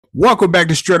Welcome back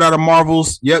to Straight Out of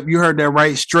Marvels. Yep, you heard that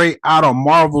right. Straight Out of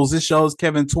Marvels. This show is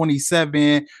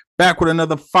Kevin27 back with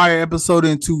another fire episode.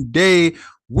 And today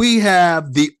we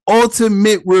have the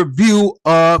ultimate review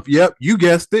of, yep, you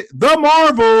guessed it, The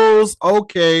Marvels.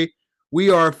 Okay, we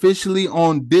are officially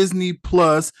on Disney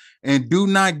Plus, and do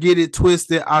not get it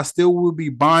twisted. I still will be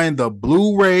buying the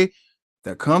Blu-ray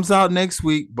that comes out next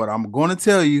week, but I'm going to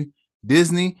tell you,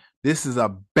 Disney, this is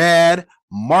a bad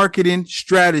marketing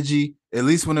strategy, at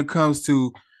least when it comes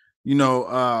to,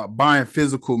 buying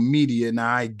physical media.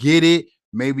 Now, I get it.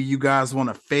 Maybe you guys want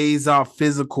to phase out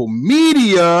physical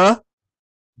media,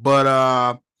 but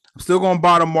I'm still going to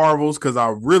buy the Marvels because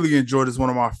I really enjoyed it. It's one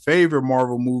of my favorite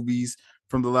Marvel movies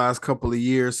from the last couple of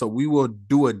years. So we will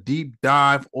do a deep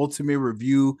dive, ultimate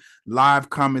review, live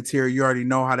commentary. You already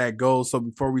know how that goes. So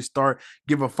before we start,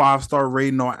 give a 5-star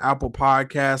rating on Apple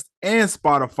Podcast and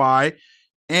Spotify.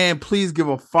 And please give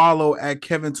a follow at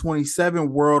Kevin27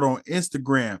 World on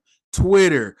Instagram,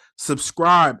 Twitter.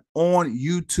 Subscribe on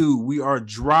YouTube. We are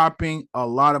dropping a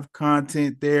lot of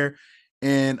content there.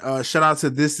 And shout out to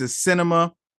This Is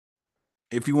Cinema.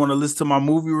 If you want to listen to my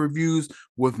movie reviews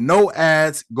with no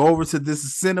ads, go over to This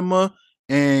Is Cinema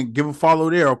and give a follow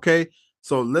there, okay?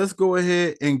 So let's go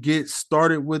ahead and get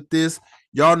started with this.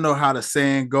 Y'all know how the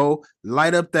saying go.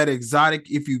 Light up that exotic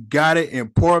if you got it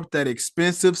and pour up that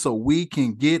expensive so we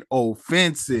can get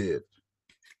offensive.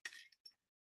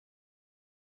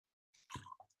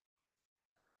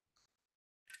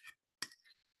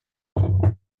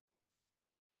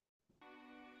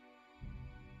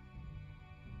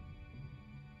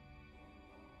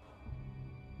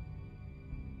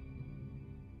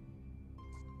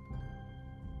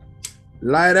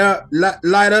 Light up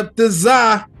the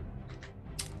za.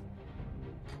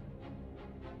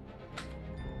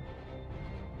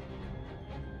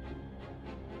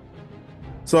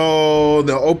 So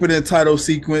the opening title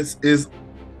sequence is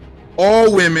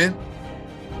all women.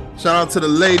 Shout out to the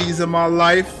ladies in my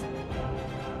life,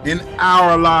 in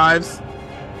our lives.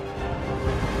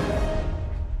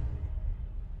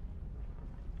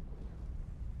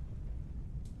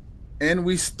 And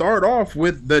we start off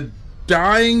with the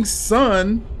dying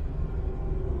sun.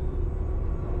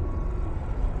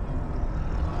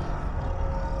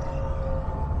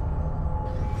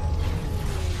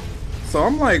 So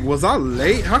I'm like, was I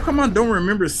late? How come I don't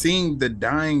remember seeing the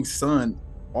dying sun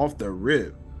off the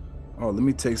rip? Oh, let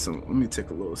me take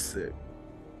a little sip.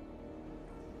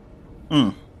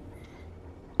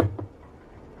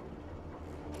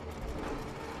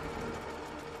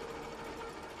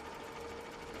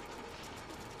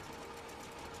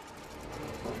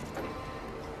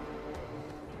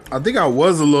 I think I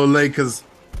was a little late because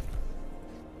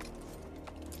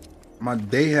my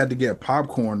day had to get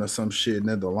popcorn or some shit, and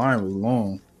then the line was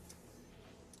long.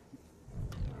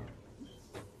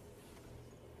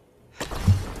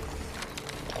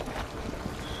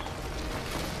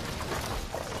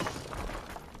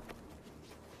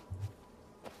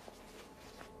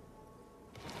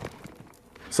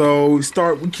 So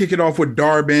we kick it off with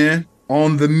Dar-Benn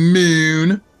on the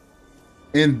moon.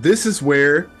 And this is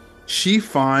where she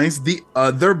finds the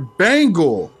other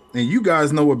bangle. And you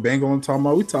guys know what bangle I'm talking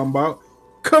about. We're talking about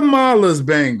Kamala's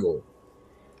bangle.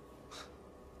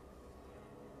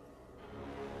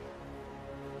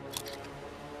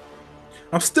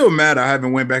 I'm still mad I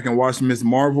haven't went back and watched Ms.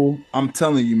 Marvel. I'm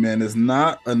telling you, man, there's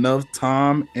not enough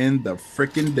time in the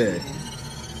freaking day.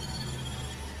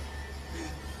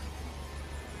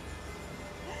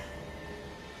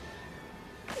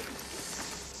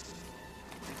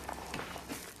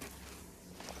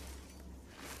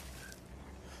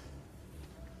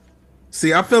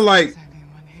 See, I feel like There's only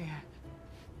one here.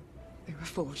 They were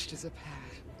forged as a pair.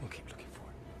 We'll keep looking for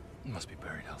it. It must be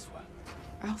buried elsewhere.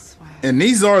 Elsewhere. And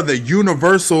these are the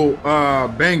universal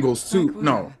bangles too. Like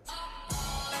no.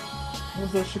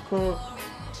 What's that shit called?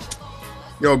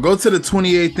 Yo, go to the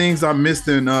 28 things I missed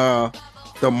in the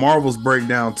Marvels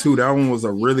breakdown too. That one was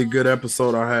a really good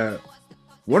episode I had.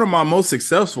 One of my most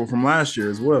successful from last year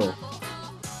as well.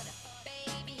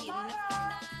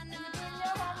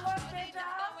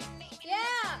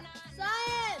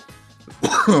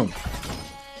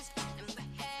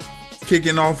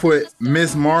 Kicking off with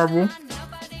Ms. Marvel.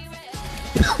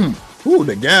 Ooh,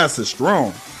 the gas is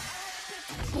strong.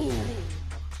 Ooh.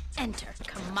 Enter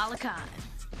Kamala Khan.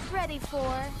 Ready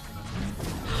for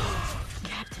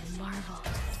Captain Marvel.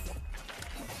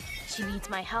 She needs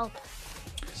my help.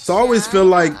 So I always feel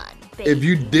like if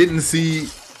you didn't see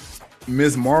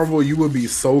Ms. Marvel, you would be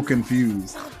so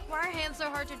confused. Why are hands so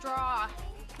hard to draw?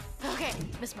 Okay,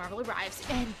 Ms. Marvel arrives,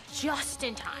 and just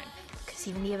in time. Because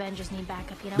even the Avengers need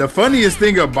backup, you know? The funniest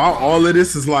thing about all of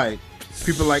this is like,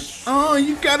 people like, oh,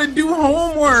 you gotta do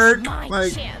homework. My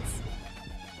Like, chance.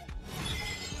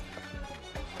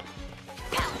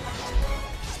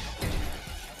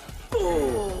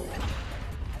 Ooh.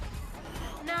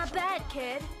 Not bad,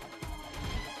 kid.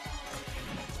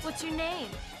 What's your name?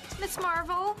 Miss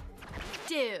Marvel?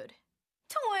 Dude.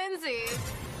 Twinsies.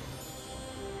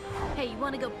 Hey, you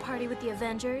want to go party with the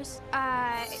Avengers?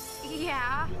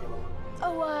 Yeah.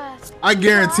 Oh, I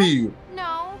guarantee you,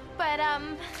 No, but,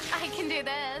 I can do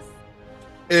this.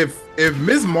 if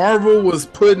Miss Marvel was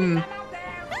putting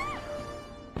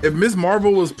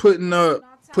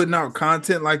out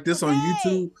content like this on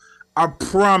YouTube, I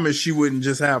promise she wouldn't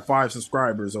just have 5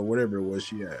 subscribers or whatever it was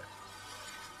she had.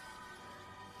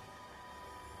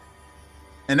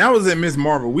 And that was in Miss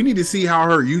Marvel. We need to see how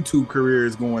her YouTube career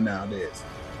is going nowadays.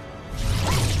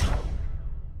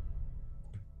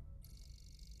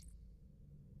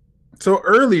 So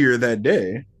earlier that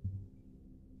day,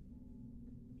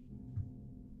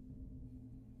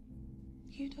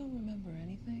 You don't remember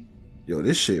anything? yo,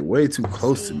 this shit way too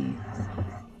close to me.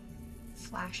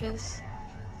 Flashes,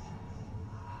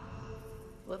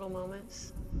 little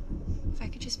moments. If I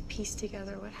could just piece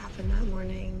together what happened that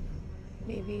morning,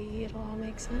 maybe it'll all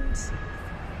make sense.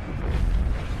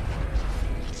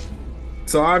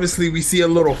 So obviously we see a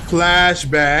little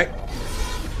flashback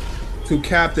to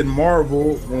Captain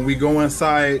Marvel when we go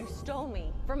inside You stole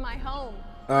me from my home.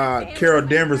 Carol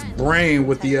Danvers' brain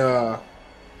with the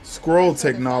scroll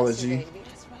technology.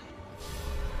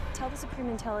 Tell the Supreme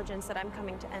Intelligence that I'm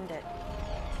coming to end it.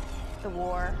 The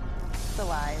war, the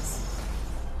lies,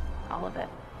 all of it.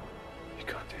 You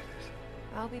can't do this.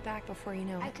 I'll be back before you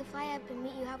know I it. could fly up and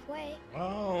meet you halfway.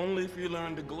 Oh, only if you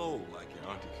learn to glow like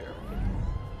your Auntie Carol.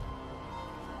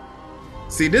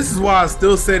 See, this is why I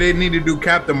still say they need to do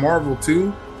Captain Marvel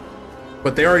 2,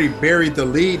 but they already buried the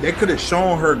lead. They could have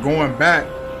shown her going back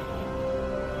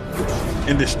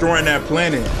and destroying that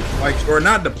planet, like, or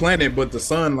not the planet, but the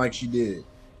sun, like she did.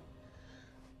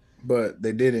 But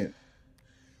they didn't.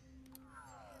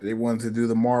 They wanted to do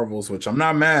the Marvels, which I'm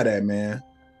not mad at, man.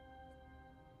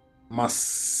 My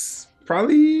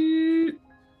probably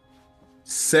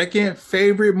second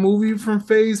favorite movie from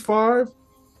Phase 5.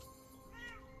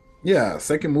 Yeah,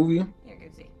 second movie.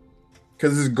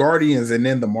 Because it's Guardians and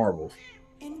then the Marvels.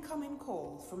 Incoming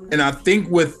call from And I think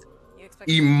with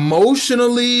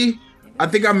emotionally, I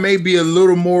think I may be a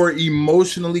little more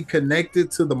emotionally connected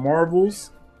to the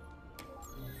Marvels.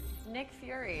 Nick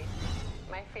Fury,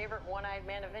 my favorite one-eyed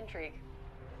man of intrigue.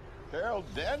 Carol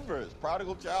Danvers,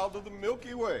 prodigal child of the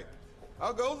Milky Way.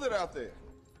 How goes it out there?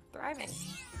 Thriving.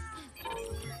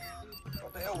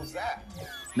 What the hell was that?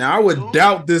 Now, I would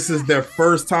doubt this is their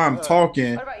first time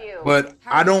talking, What about you? but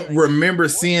I don't remember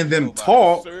seeing them About the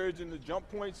talk surge in the jump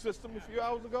point system a few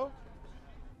hours ago?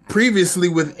 previously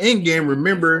with Endgame.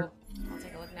 Remember, I'll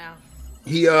take a look now.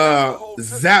 he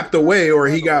zapped away, or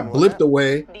he got blipped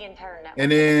away, The entire network.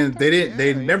 and then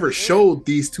they never showed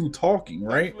these two talking,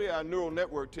 right? Actually, our neural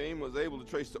network team was able to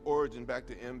trace the origin back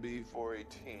to MB418.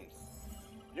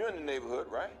 You're in the neighborhood,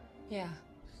 right? Yeah,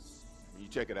 You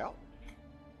check it out.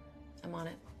 I'm on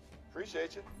it.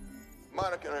 Appreciate you.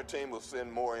 Monica and her team will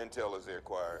send more intel as they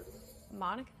acquire it.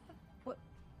 Monica?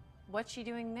 What's she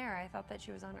doing there? I thought that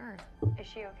she was on Earth. Is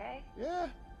she okay? Yeah.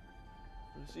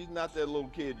 She's not that little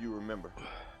kid you remember.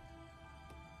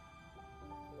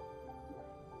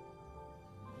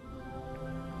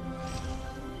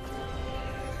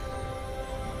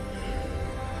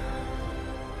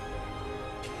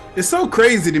 It's so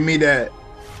crazy to me that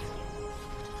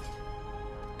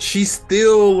she's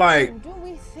still like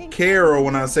Carol.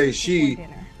 When I say she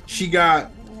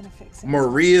got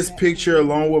Maria's picture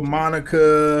along with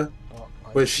Monica,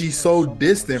 but she's so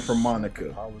distant from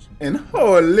Monica. And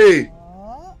holy,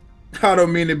 I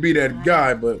don't mean to be that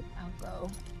guy, but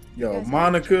yo,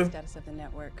 Monica, status of the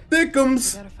network.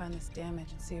 thickums. We gotta find this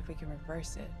damage and see if we can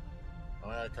reverse it. All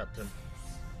right, Captain.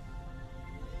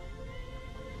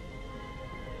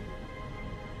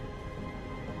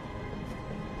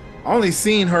 I only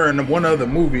seen her in one other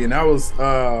movie, and that was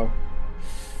that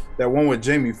one with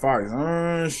Jamie Foxx.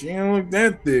 She don't look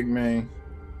that thick, man.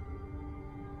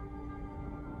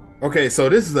 Okay, so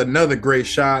this is another great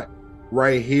shot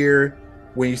right here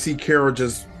when you see Carol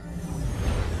just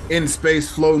in space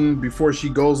floating before she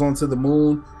goes onto the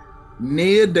moon.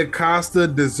 Nia DaCosta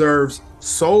deserves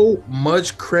so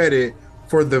much credit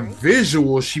for the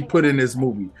visual she put in this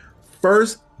movie.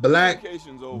 First black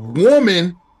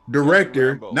woman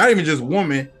director, not even just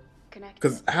woman,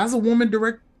 because how's a woman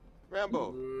direct?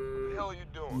 Rambo, what the hell are you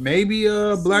doing? Maybe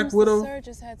Black Seems Widow. The surge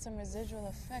has had some residual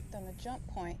effect on the jump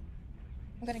point.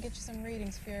 I'm gonna get you some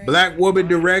readings, Fury. Black woman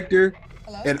director,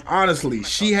 Hello? and honestly,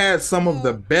 she had some of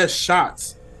the best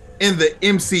shots in the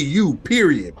MCU,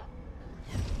 period.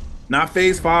 Not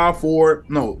Phase 5, 4,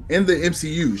 no, in the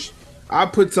MCU. I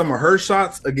put some of her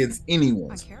shots against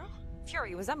anyone's. Carol?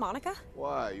 Fury, was that Monica?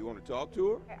 Why? You want to talk to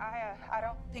her? I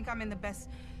don't think I'm in the best.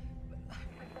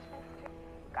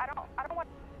 I don't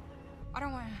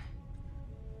want.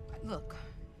 Look,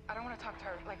 I don't want to talk to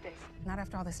her like this. Not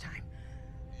after all this time.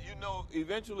 You know,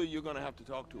 eventually you're going to have to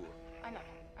talk to her. I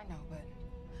know, but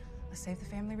let's save the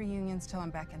family reunions till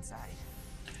I'm back inside.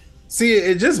 See,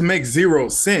 it just makes zero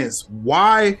sense.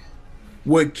 Why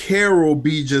would Carol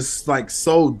be just like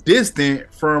so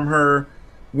distant from her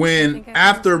when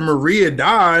after Maria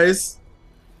dies,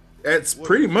 that's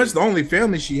pretty much the only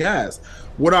family she has.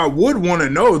 What I would want to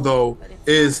know though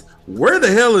is where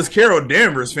the hell is Carol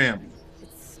Danvers' family?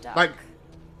 Like,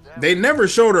 they never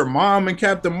showed her mom in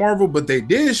Captain Marvel, but they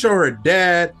did show her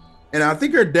dad, and I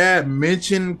think her dad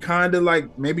mentioned kind of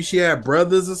like maybe she had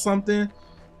brothers or something.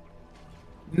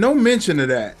 No mention of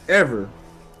that ever.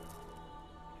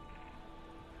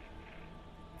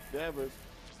 Danvers.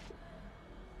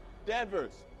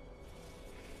 Danvers.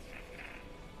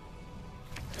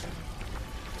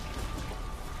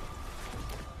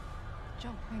 Joe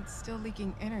Plank's still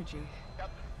leaking energy.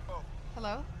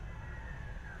 Hello?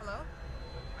 Hello?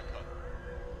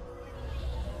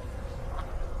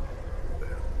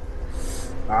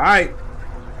 All right,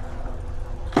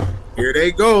 here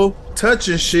they go,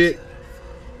 touching shit.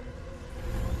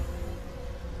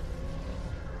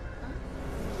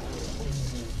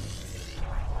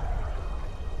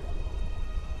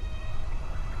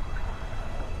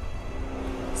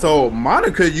 So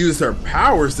Monica used her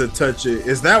powers to touch it.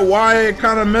 Is that why it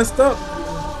kind of messed up?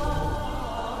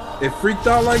 It freaked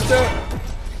out like that?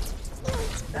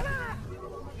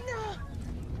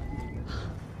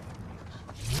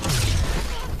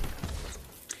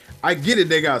 I get it,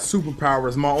 they got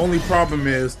superpowers. My only problem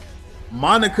is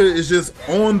Monica is just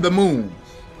on the moon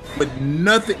with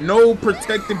nothing, no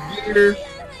protective gear.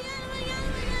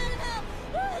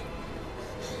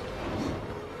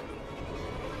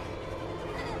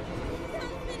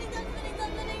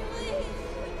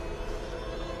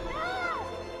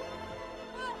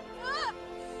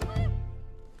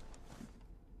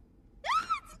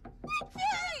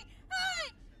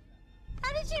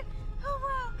 How did you? Oh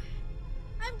wow!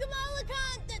 I'm Kamala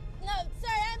Khan. No,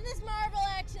 sorry, I'm Miss Marvel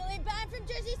actually, but I'm from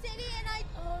Jersey City, and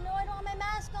oh no, I don't have my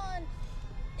mask on.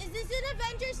 Is this an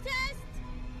Avengers test?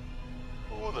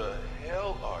 Who the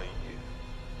hell are you?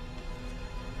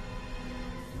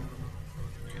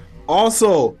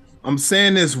 Also, I'm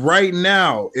saying this right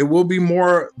now. It will be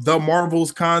more The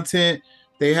Marvels content.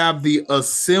 They have the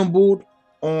Assembled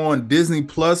on Disney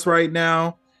Plus right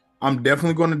now. I'm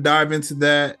definitely going to dive into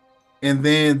that. And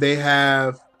then they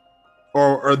have,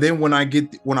 or then when I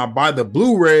buy the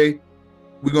Blu-ray,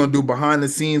 we're gonna do behind the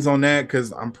scenes on that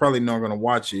because I'm probably not gonna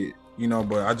watch it, you know.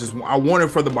 But I want it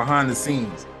for the behind the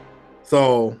scenes.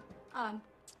 So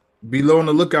be on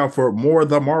the lookout for more of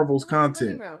The Marvels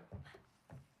content.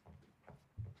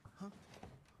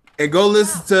 And go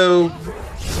listen to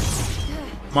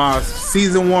my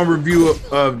season 1 review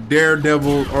of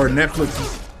Daredevil, or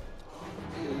Netflix's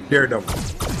Daredevil.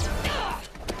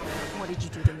 What did you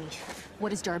do to me?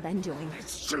 What is Dar-Ben doing?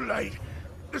 It's too late.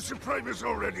 The Supreme is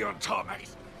already on tarmac.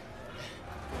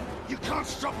 You can't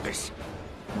stop this.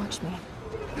 Watch me.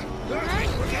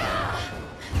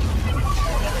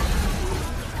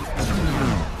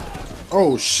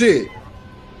 Oh shit.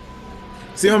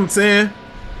 See what I'm saying?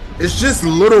 It's just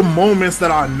little moments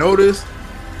that I noticed.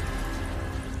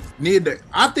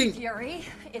 I think Fury,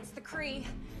 it's the Kree.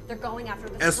 They're going after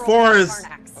the as Skrull far and as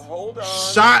Karnax. Hold on.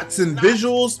 shots and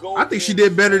visuals, I think she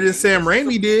did better than Sam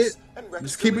Raimi did.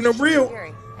 Just keeping it real.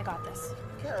 Fury, I got this.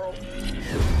 Carol.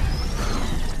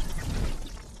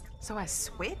 So I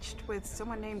switched with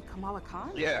someone named Kamala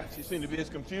Khan? Yeah, she seemed to be as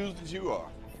confused as you are.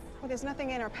 Well, there's nothing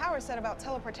in her power set about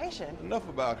teleportation. Enough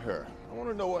about her. I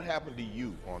want to know what happened to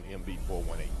you on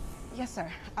MB418. Yes,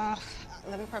 sir.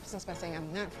 Let me preface this by saying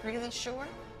I'm not really sure,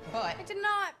 but I did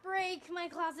not break my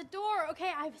closet door.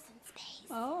 Okay, I was in space.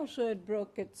 Oh, so it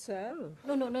broke itself.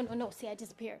 No. See, I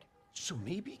disappeared. So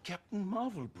maybe Captain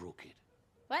Marvel broke it.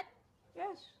 What?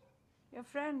 Yes. Your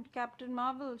friend, Captain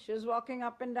Marvel, she was walking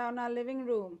up and down our living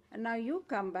room. And now you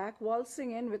come back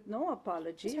waltzing in with no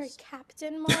apologies. Sorry,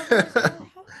 Captain Marvel.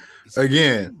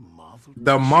 Again, Marvel.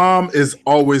 the mom is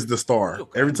always the star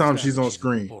Look, I every time understand she's on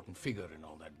screen. Important figure and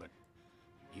all that, but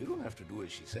You don't have to do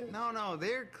as she says. No,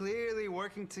 they're clearly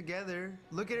working together.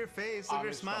 Look at her face, look at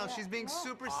her smile. She's being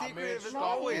super secretive as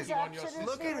always.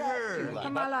 Look at her.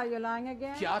 Kamala, you're lying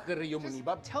again?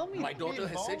 Tell me. My daughter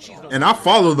has said she's not. And I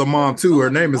follow the mom too. Her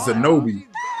name is Zenobi.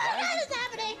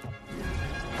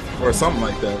 Or something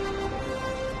like that.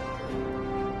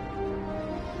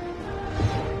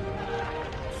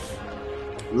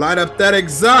 Light up that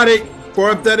exotic, pour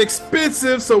up that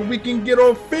expensive so we can get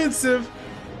offensive.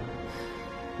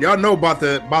 Y'all know about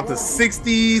the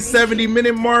 60, 70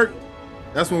 minute mark.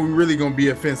 That's when we really gonna be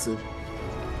offensive.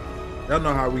 Y'all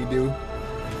know how we do.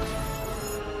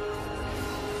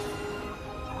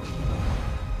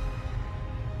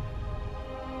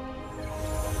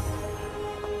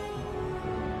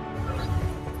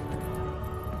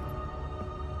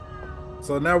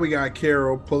 So now we got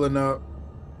Carol pulling up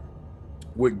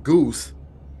with Goose.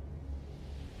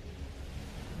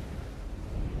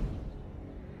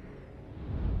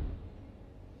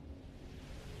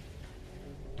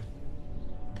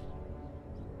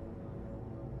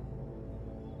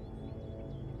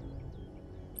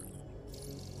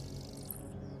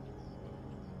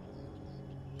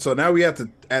 So now we have to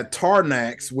at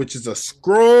Tarnax, which is a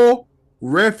Skrull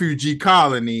refugee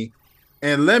colony,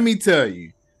 and let me tell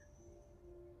you,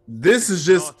 this is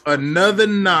just another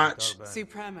notch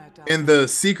in the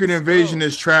Secret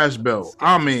Invasionist trash belt.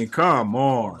 I mean, come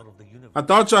on. I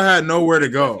thought y'all had nowhere to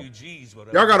go.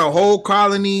 Y'all got a whole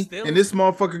colony, and this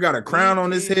motherfucker got a crown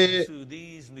on his head.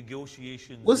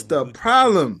 What's the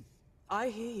problem? I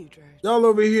hear you, Drake. Y'all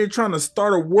over here trying to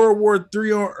start a World War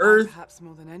III on Earth. Perhaps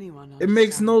more than anyone. It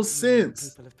makes no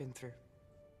sense. People have been through.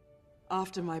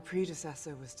 After my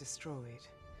predecessor was destroyed,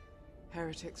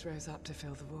 heretics rose up to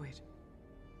fill the void.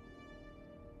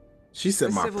 She said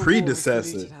The my civil war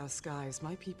predecessor. polluted our skies.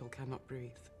 My people cannot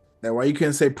breathe. Now why you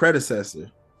couldn't say predecessor?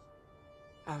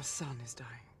 Our sun is dying.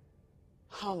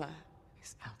 Hala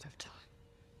is out of time.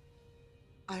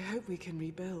 I hope we can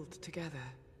rebuild together.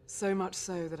 So much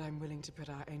so that I'm willing to put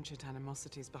our ancient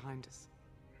animosities behind us.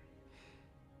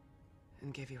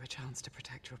 And give you a chance to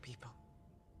protect your people.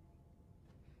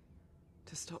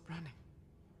 To stop running.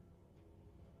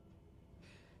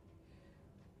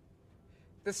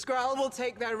 The Skrull will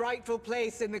take their rightful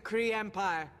place in the Kree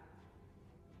Empire.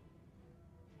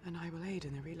 And I will aid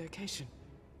in the relocation.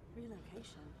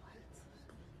 Relocation? What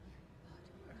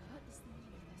is the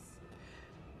meaning of this?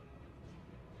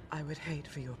 I would hate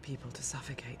for your people to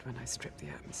suffocate when I strip the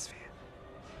atmosphere.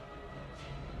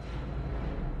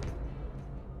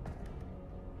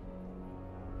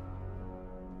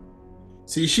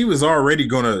 See, she was already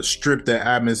gonna strip the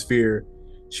atmosphere.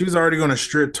 She was already gonna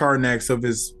strip Tarnax of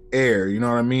his air, you know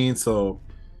what I mean? So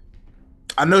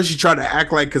I know she tried to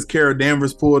act like because Carol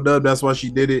Danvers pulled up, that's why she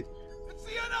did it.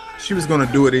 She was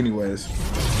gonna do it anyways.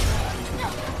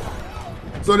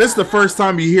 So this is the first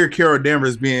time you hear Carol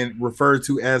Danvers being referred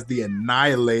to as the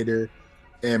Annihilator.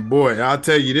 And boy, I'll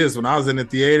tell you this, when I was in the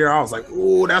theater, I was like,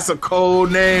 ooh, that's a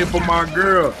cold name for my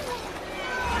girl.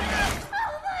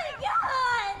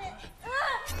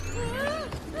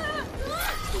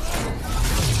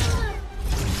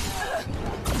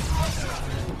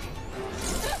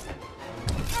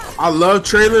 I love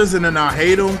trailers and then I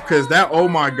hate them because that, oh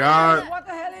my God. What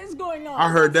the hell is going on? I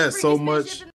heard that so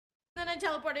much. Then I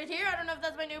teleported here. I don't know if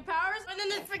that's my new powers. And then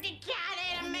this freaking cat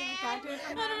ate a man. I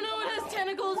don't know what has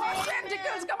tentacles. What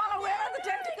tentacles? Come on, where are the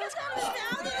tentacles? Oh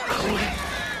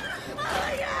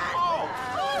my God! Oh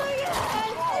my God!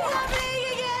 It's happening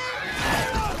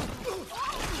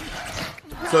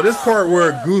again! So this part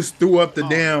where Goose threw up the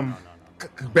damn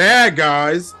bad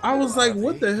guys, I was like,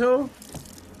 what the hell?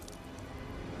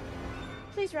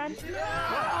 Please run.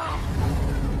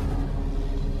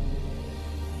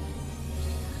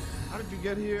 How did you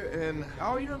get here, and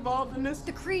how are you involved in this?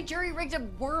 The Kree jury rigged a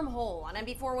wormhole on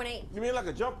MB-418. You mean like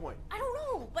a jump point? I don't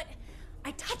know, but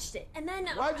I touched it, and then...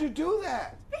 Why'd you do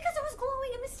that? Because it was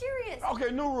glowing and mysterious. Okay,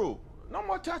 new rule. No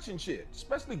more touching shit,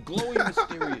 especially glowing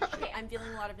mysterious shit. Okay, I'm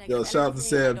feeling a lot of negative Yo, shout out to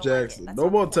Sam Jackson. No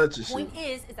more touching shit. The point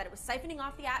is that it was siphoning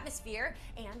off the atmosphere,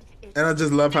 and it... And I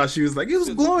just love how she was like, it was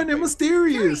glowing and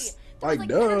mysterious. Like,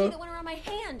 duh. Energy that went around my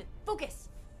hand. Focus.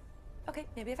 Okay,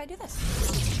 maybe if I do this.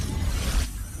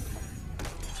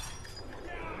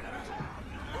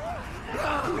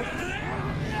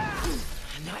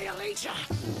 Annihilation.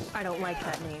 I don't like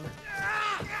that name.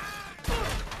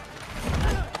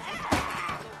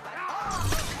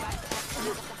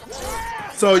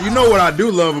 So you know what I do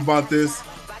love about this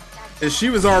is she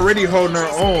was already holding her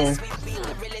own.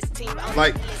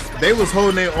 Like they was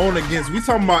holding their own against. We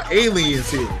talking about aliens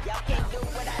here.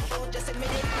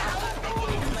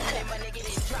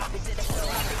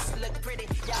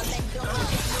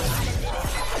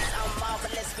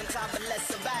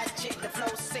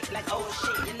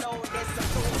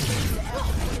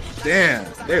 Damn,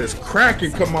 there's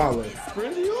cracking Kamala.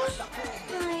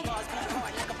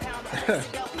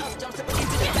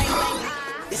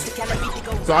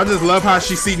 So I just love how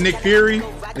she see Nick Fury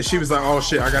and she was like, "Oh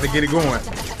shit, I gotta get it going."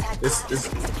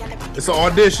 It's an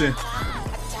audition.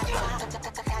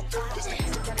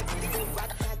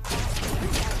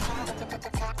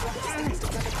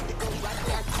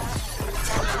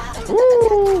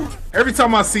 Woo! Every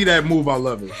time I see that move, I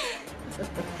love it.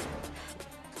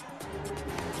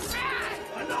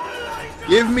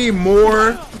 Give me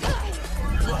more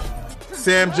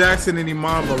Sam Jackson and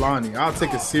Iman Vellani. I'll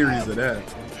take a series of that.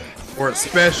 Or a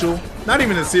special. Not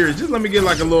even a series. Just let me get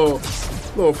like a little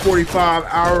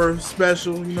 45-hour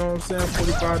special. You know what I'm saying?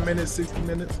 45 minutes, 60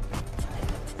 minutes.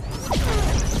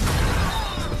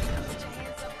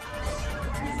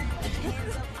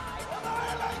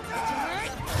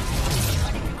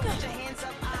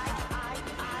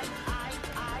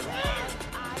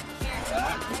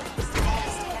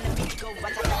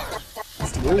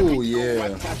 Oh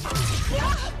yeah.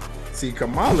 See,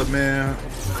 Kamala, man,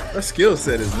 her skill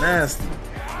set is nasty.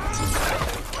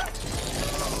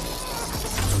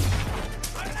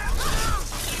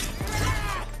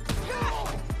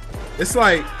 It's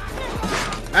like,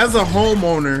 as a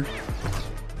homeowner,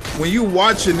 when you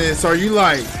watching this, are you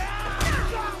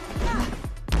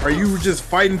just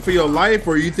fighting for your life,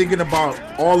 or are you thinking about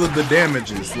all of the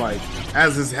damages, like,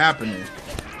 as it's happening?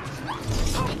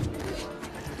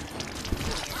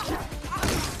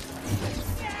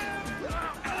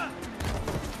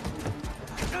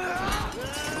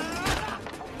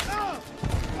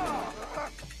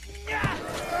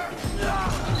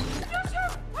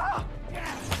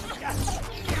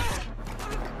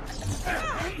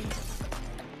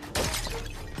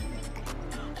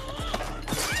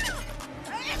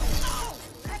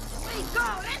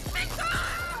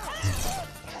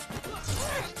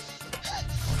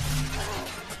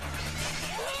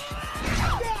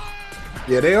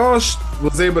 Yeah, they all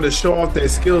was able to show off their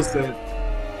skill set.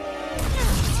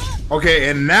 Okay,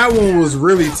 and that one was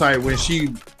really tight when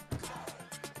she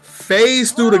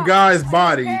phased through the guy's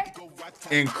body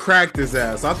and cracked his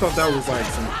ass. I thought that was like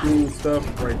some cool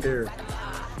stuff right there. I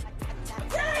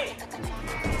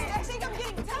think I'm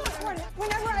getting teleported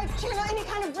whenever I channel any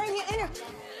kind of brainy energy.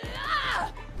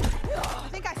 I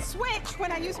think I switch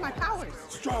when I use my powers.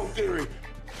 Strong theory.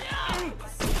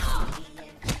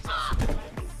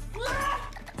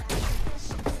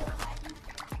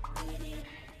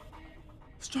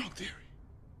 Strong theory.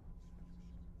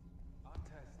 Our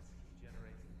tests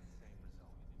generated the same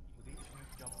result. With each new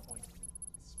jump point,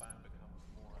 its span becomes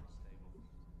more unstable.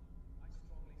 I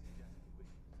strongly suggest we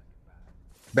wait for the second battle.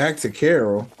 Back to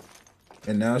Carol,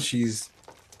 and now she's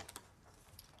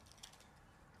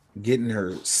getting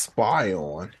her spy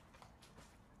on.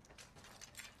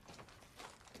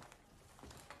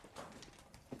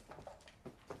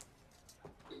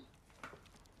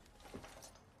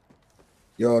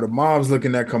 Yo, the mom's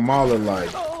looking at Kamala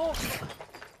like,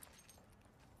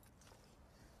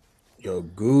 yo,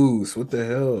 Goose, what the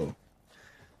hell?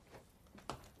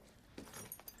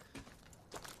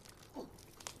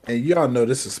 And y'all know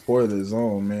this is spoiler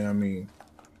zone, man. I mean,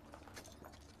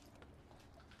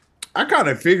 I kind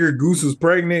of figured Goose was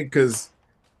pregnant because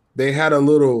they had a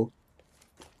little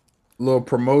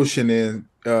promotion, and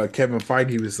Kevin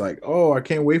Feige was like, "Oh, I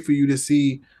can't wait for you to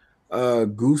see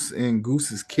Goose and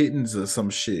Goose's kittens or some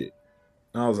shit."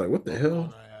 And I was like, "What the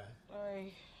hell?"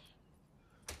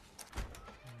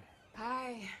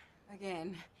 Hi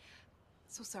again.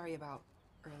 So sorry about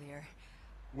earlier.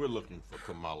 We're looking for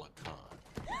Kamala Khan.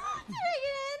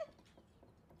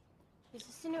 Is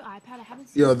this a new iPad? I haven't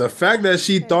seen. Yo, the fact that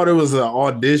she thought it was an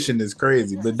audition is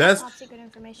crazy. But that's,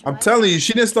 I'm telling you,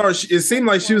 she didn't start. It seemed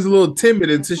like she was a little timid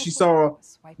until she saw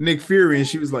Nick Fury, and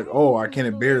she was like, "Oh, I can't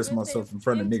embarrass myself in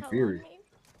front of Nick Fury."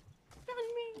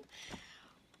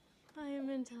 I am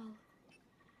Intel.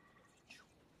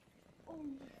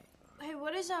 Hey,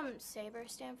 what does SABRE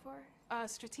stand for?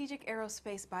 Strategic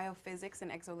Aerospace Biophysics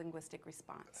and Exolinguistic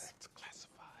Response. It's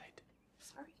classified.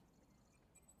 Sorry.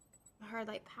 Her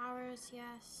like powers,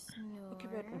 yes. No. Okay,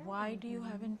 but why do you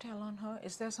have intel on her?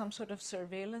 Is there some sort of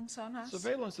surveillance on us?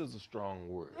 Surveillance is a strong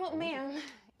word. Well, ma'am,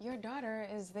 your daughter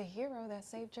is the hero that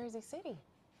saved Jersey City.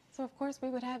 So, of course, we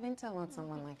would have intel on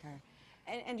someone like her.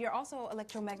 And you're also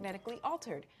electromagnetically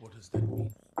altered. What does that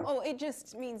mean? Oh, it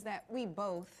just means that we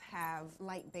both have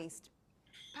light-based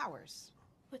powers.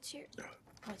 What's your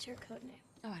code name?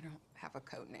 Oh, I don't have a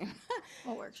code name.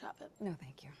 We'll workshop it. No,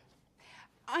 thank you.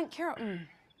 Aunt Carol,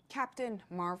 Captain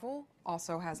Marvel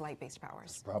also has light-based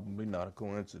powers. Probably not a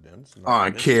coincidence.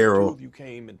 Aunt Carol. Two of you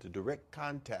came into direct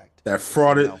contact. That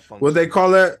frauded. What they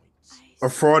call that? A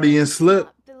Freudian slip.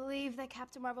 Believe that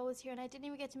Captain Marvel was here and I didn't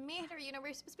even get to meet her. You know,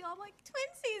 we're supposed to be all like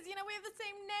twinsies. You know, we have the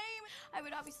same name. I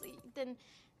would obviously then,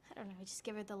 I don't know, I'd just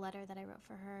give her the letter that I wrote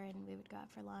for her and we would go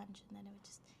out for lunch and then it would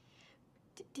just.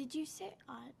 Did you say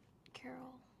Aunt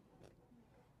Carol?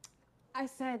 I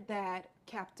said that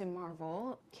Captain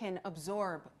Marvel can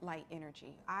absorb light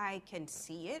energy. I can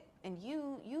see it, and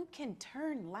you can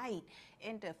turn light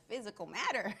into physical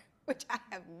matter, which I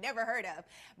have never heard of.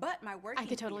 But my working I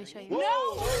could totally show you.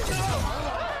 No!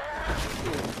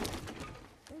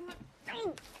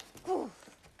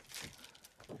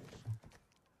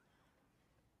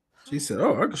 She said,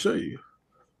 "Oh, I can show you."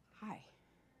 Hi.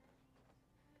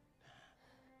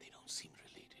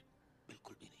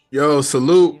 Yo,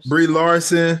 salute Brie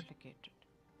Larson.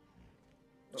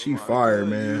 She fire,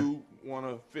 man. You want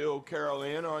to fill Carol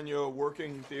in on your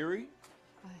working theory?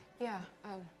 Yeah,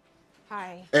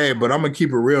 hi. Hey, but I'm gonna keep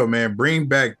it real, man. Bring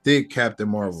back thick Captain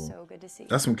Marvel. So good to see you.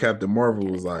 That's when Captain Marvel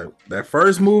was like that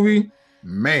first movie.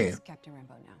 Man, Captain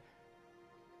Rambo now.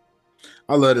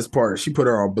 I love this part. She put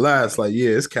her on blast, like,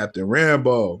 yeah, it's Captain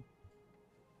Rambo.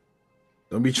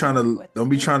 Don't be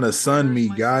trying to sun me,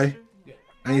 guy.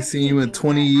 I ain't seen you in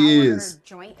 20 years.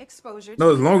 Joint exposure No,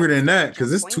 it's longer than that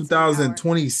because it's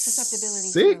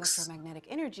 2026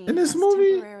 in this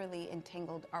movie. Temporarily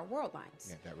entangled our world lines.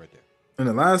 Yeah, that right there. And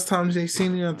the last time they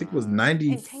seen you, I think it was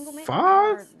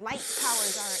 95. Light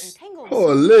powers are entangled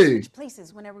Holy. in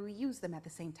places whenever we use them at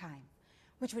the same time,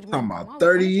 which would Talking mean about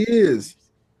 30 years.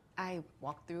 I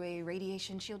walked through a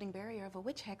radiation shielding barrier of a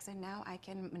witch hex, and now I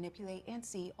can manipulate and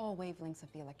see all wavelengths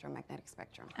of the electromagnetic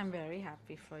spectrum. I'm very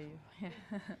happy for you.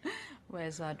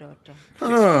 Where's our daughter?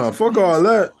 Fuck all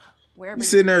that. You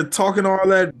sitting there talking all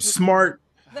that smart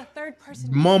The third person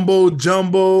mumbo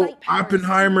jumbo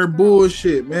Oppenheimer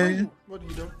bullshit, man. What are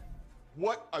you doing?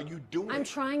 What are you doing? I'm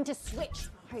trying to switch.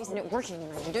 Why isn't it working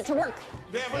when I need it to work?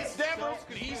 Devils,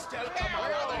 please tell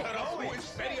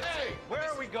Hey, where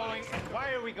are we going and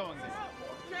why are we going there?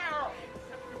 Carol!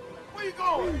 Where you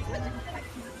going?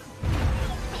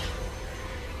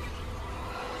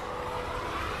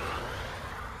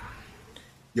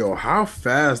 Yo, how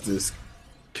fast does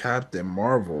Captain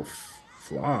Marvel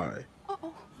fly?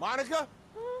 Monica,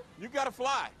 you gotta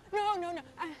fly. No.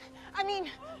 I mean,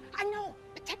 I know,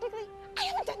 but technically, I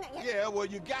haven't done that yet. Yeah, well,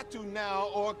 you got to now,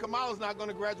 or Kamala's not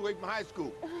gonna graduate from high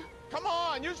school. Come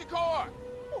on, use your car.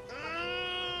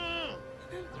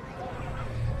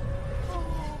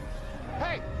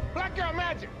 Hey, Black Girl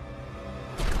Magic!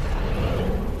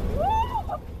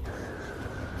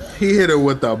 He hit her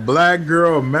with a black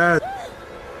girl magic.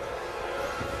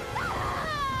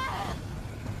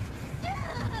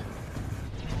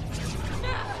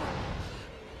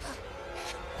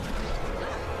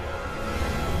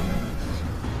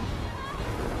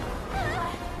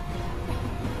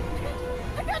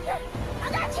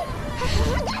 I got you!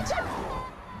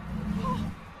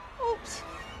 Oops.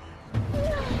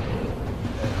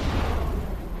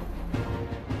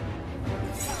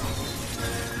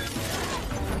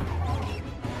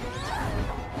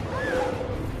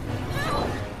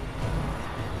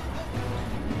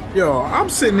 Yo, I'm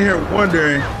sitting here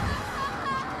wondering.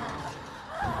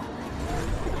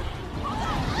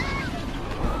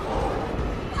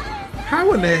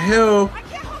 How in the hell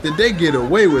did they get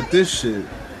away with this shit?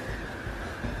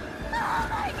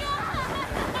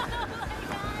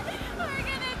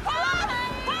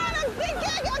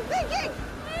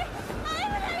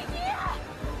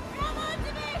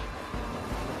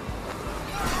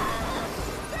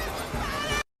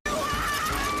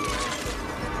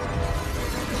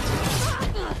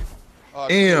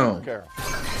 Damn. Okay,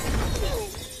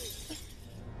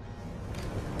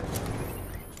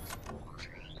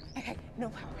 no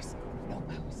powers.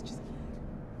 Just...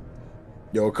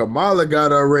 Yo, Kamala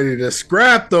got her ready to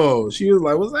scrap though. She was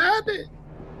like, "What's happening?"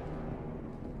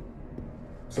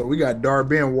 So we got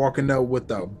Dar-Benn walking up with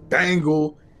the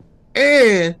bangle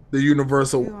and the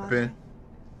universal weapon,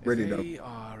 ready to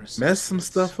mess some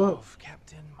stuff up.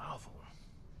 Captain Marvel.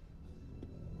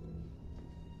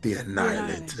 The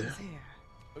Annihilator.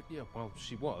 Yeah, well,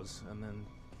 she was, and then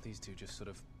these two just sort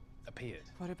of appeared.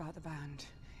 What about the band?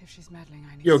 If she's meddling,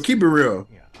 I need. Yo, keep it real.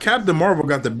 Captain Marvel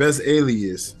got the best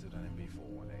alias,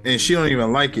 and she don't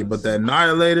even like it. But the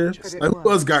Annihilator, like,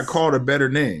 who else got called a better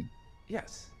name?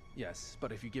 Yes,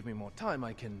 but if you give me more time,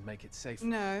 I can make it safer.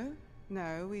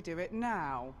 No, we do it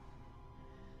now.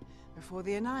 Before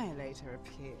the Annihilator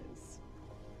appears.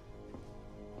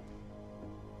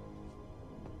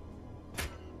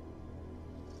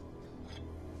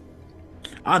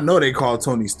 I know they called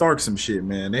Tony Stark some shit,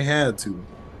 man. They had to.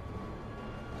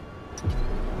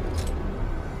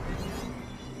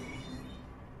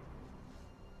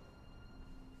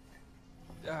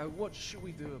 Now, what should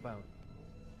we do about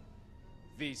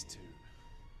these two?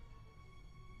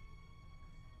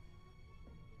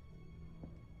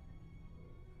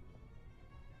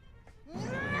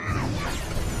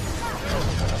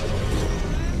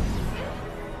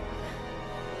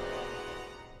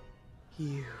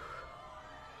 You.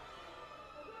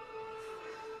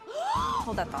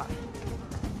 Hold that thought.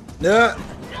 Yeah.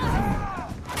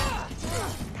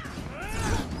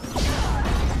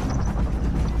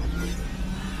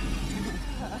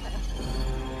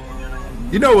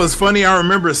 You know what's funny? I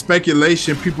remember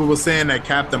speculation. People were saying that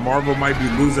Captain Marvel might be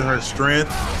losing her strength.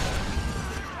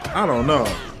 I don't know.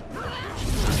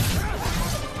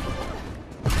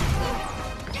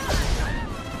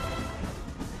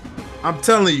 I'm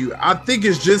telling you, I think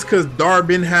it's just because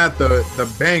Darbin had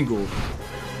the bangle. You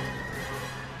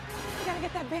gotta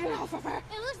get that band off of her.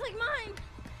 It looks like mine.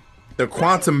 The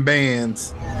quantum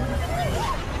bands.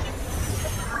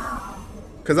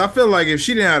 Because I feel like if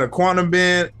she didn't have a quantum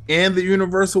band and the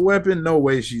universal weapon, no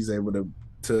way she's able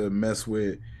to mess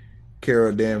with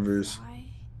Carol Danvers.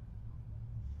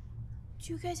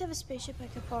 Do you guys have a spaceship I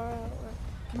could borrow? Or...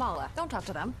 Kamala, don't talk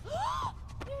to them.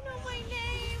 You know my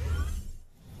name.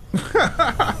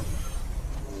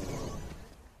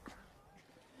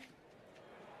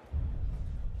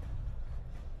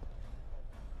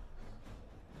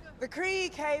 The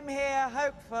Kree came here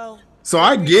hopeful. So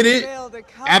I get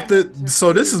it.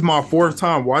 So this is my 4th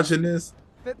time watching this.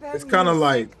 It's kind of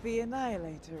like, the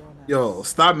Annihilator on us. yo,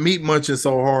 stop meat munching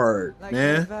so hard, Like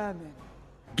man. vermin.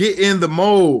 Get in the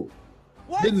mode.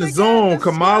 Get in the zone,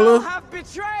 Kamala. Have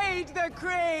betrayed the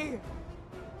Kree.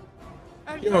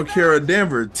 You don't care a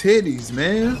Denver titties,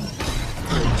 man.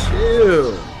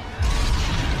 Chill.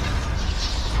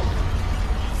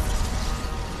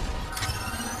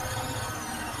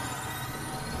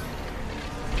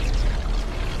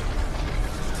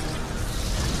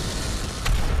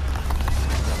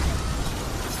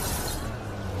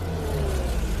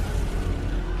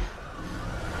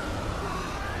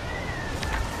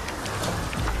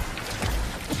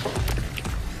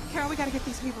 Carol, we gotta get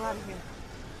these people out of here.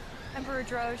 Emperor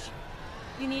Droge,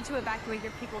 you need to evacuate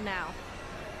your people now.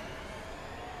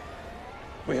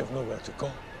 We have nowhere to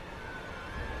go.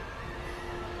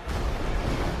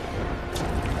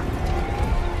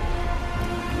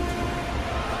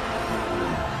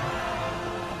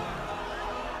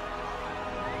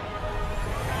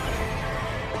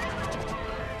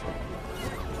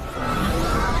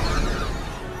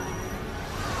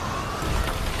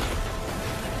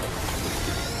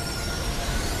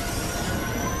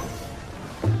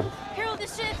 Carol, the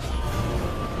ship.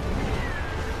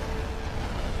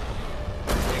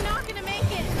 You're not gonna make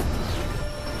it.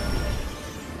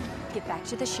 Get back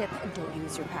to the ship and don't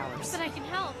use your powers. But I can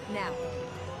help. Now.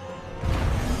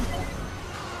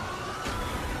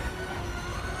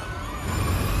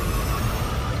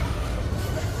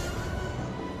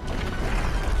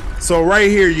 So right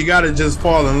here, you gotta just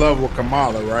fall in love with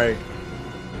Kamala, right?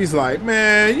 He's like,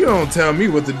 man, you don't tell me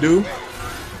what to do.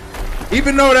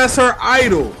 Even though that's her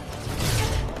idol.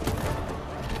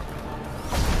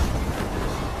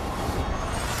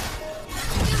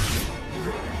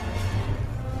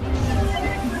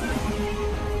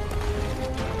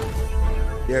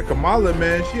 Yeah, Kamala,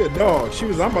 man, she a dog. She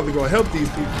was, I'm about to go help these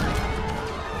people.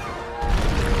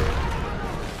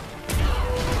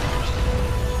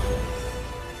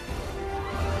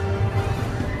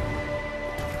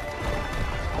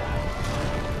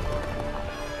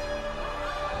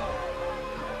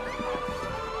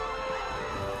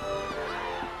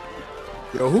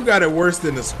 Yo, who got it worse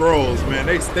than the Skrulls, man?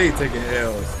 They stay taking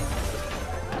L's.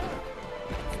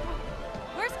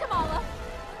 Where's Kamala?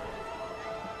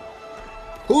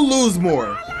 Who lose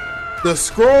more? The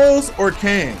Skrulls or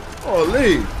Kang? Oh,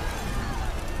 Lee.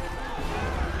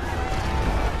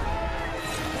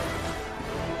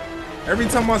 Every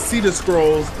time I see the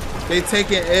Skrulls, they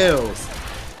taking L's.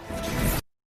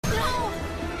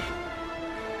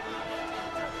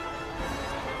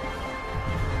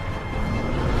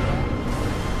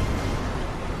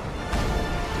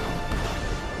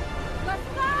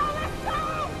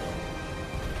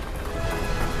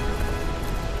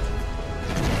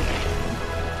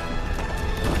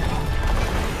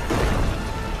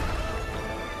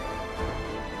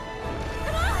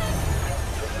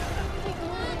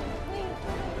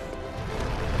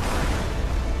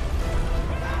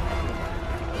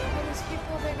 Those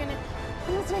people, they're gonna.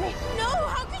 No,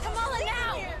 how could Kamala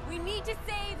now? We need to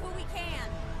save who we can.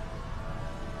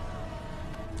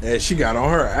 Yeah, she got on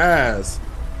her ass.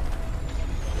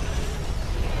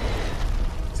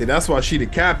 See, that's why she the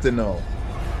captain though.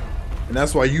 And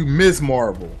that's why you miss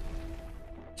Marvel.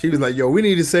 She was like, yo, we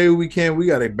need to say what we can. We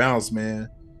gotta bounce, man.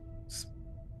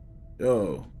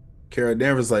 Yo, Carol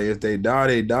Danvers like, if they die,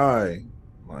 they die.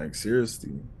 Like,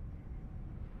 seriously.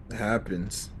 It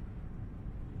happens.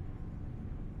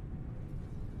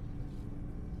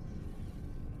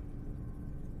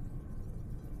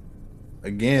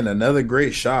 Again, another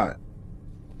great shot.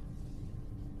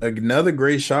 Another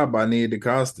great shot by Nia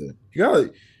DaCosta. You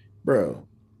gotta, bro.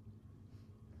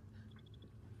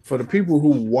 For the people who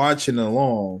watching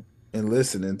along and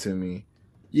listening to me,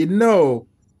 you know,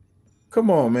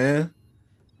 come on, man.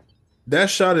 That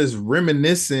shot is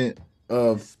reminiscent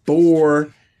of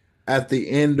Thor at the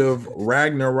end of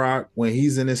Ragnarok when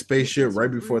he's in his spaceship right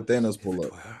before Thanos pull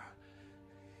up.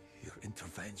 Your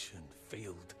intervention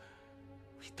failed.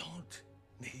 We don't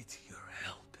need your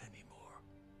help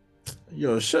anymore.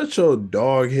 Yo, shut your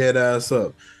dog head ass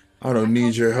up. I don't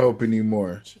need your help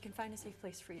anymore. She can find a safe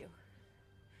place for you.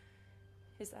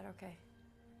 Is that okay?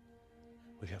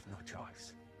 We have no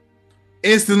choice.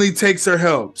 Instantly takes her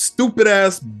help. Stupid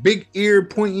ass, big ear,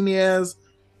 pointy ass,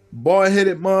 bald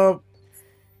headed mob.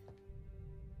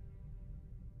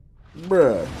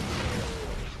 Bruh.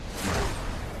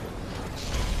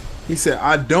 He said,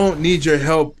 I don't need your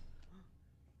help.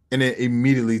 And it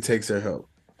immediately takes her help.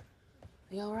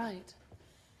 Are you all right?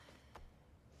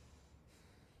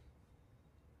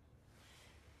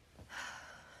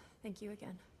 Thank you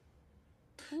again.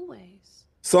 Always.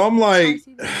 So I'm like,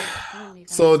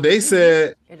 so they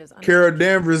said Carol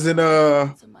Danvers and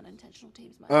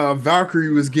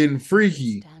Valkyrie was getting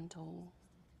freaky. Stand tall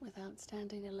without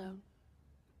standing alone.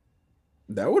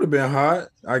 That would have been hot,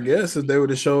 I guess, if they would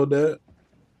have showed that.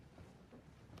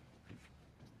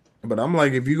 But I'm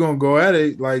like, if you're gonna go at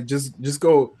it, like just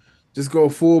go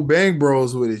full Bang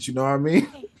Bros with it, you know what I mean?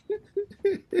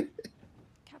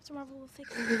 Captain Marvel will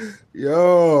fix it.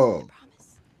 Yo.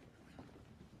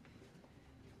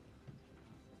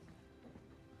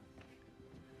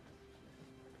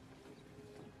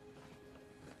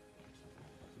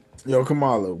 Yo,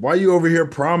 Kamala, why you over here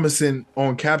promising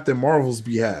on Captain Marvel's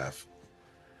behalf?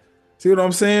 See what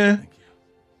I'm saying?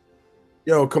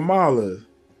 Yo, Kamala,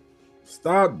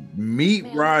 stop meat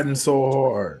riding so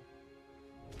hard.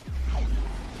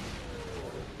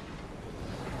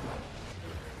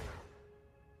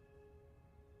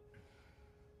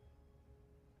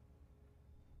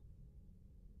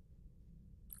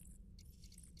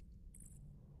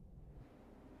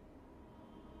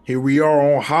 Here we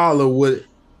are on Holla with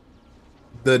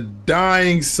the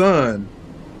dying sun.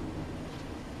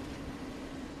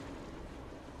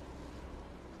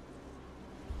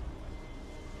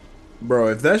 Bro,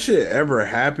 if that shit ever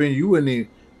happened, you wouldn't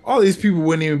even, all these people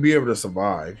wouldn't even be able to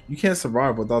survive. You can't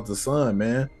survive without the sun,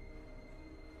 man.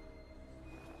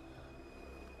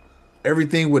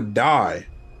 Everything would die.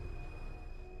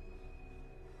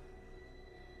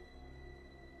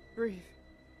 Breathe.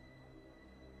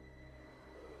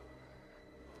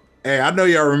 Hey, I know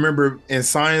y'all remember in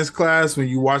science class when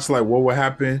you watch like what would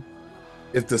happen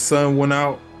if the sun went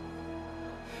out,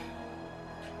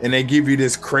 and they give you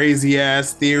this crazy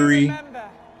ass theory,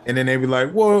 and then they be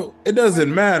like, well, it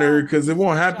doesn't matter because it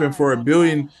won't happen for 1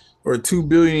 billion or 2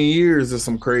 billion years or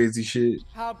some crazy shit.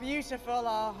 How beautiful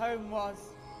our home was.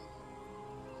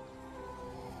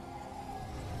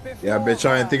 Yeah, I bet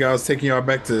y'all didn't think I was taking y'all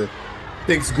back to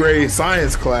 6th grade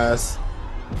science class.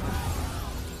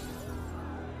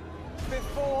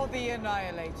 Before the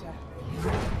Annihilator.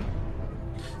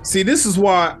 See, this is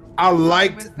why I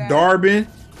liked Darby,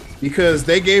 because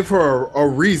they gave her a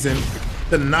reason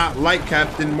to not like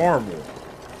Captain Marvel.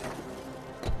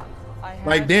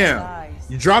 Like, damn,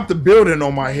 you dropped the building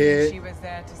on my head, She was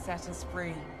there to set us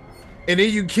free. and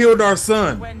then you killed our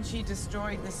son. When she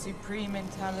destroyed the Supreme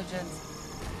Intelligence,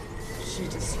 she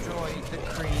destroyed the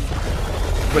Creed.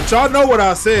 But y'all know what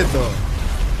I said, though.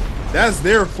 That's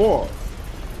their fault.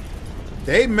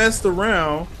 They messed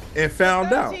around and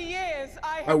found out.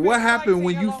 Like, what happened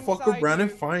when you fuck around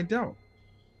and find out?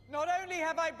 Not only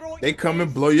have I brought They come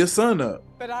and blow your son up.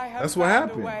 but I have That's what found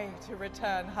happened. a way to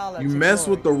return Hala You to mess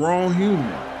glory. with the wrong human.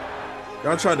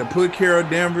 Y'all tried to put Carol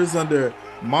Danvers under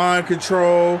mind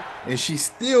control, and she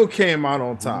still came out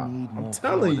on top. I'm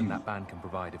telling you, that band can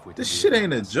provide if we this shit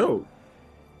ain't a joke.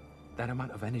 That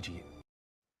amount of energy,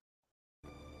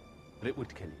 but it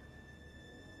would kill you.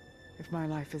 If my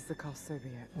life is the cost, so be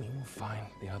it. We will find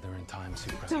the other in time,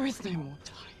 Supra. There is no more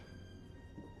time.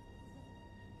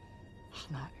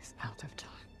 Hala is out of time.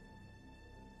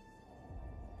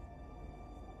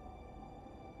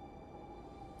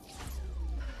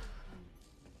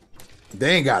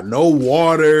 They ain't got no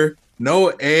water,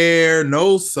 no air,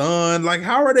 no sun. Like,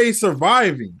 how are they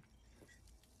surviving?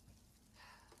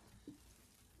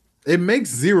 It makes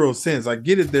zero sense. I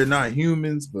get it, they're not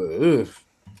humans, but ugh.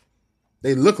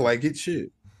 They look like it.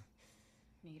 Shit.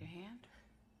 Need a hand?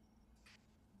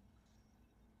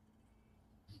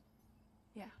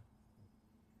 Yeah.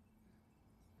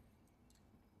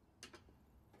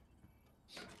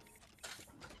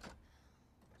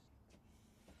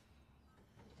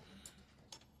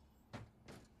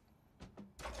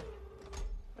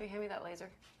 Will you hand me that laser?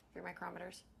 Your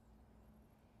micrometers.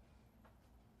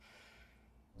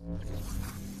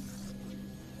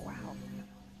 Wow.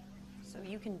 So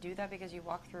you can do that because you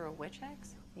walked through a witch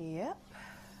hex? Yep.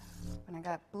 When I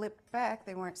got blipped back,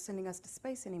 they weren't sending us to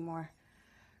space anymore.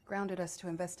 Grounded us to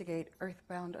investigate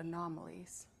earthbound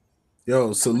anomalies.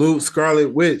 Yo, salute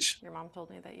Scarlet Witch. Your mom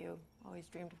told me that you always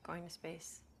dreamed of going to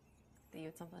space. That you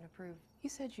had something to prove. You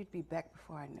said you'd be back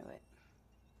before I knew it.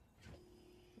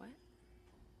 What?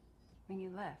 When you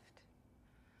left,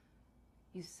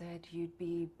 you said you'd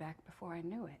be back before I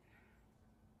knew it.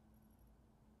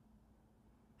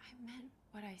 I meant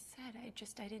what I said. I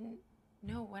didn't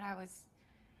know what I was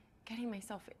getting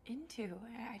myself into.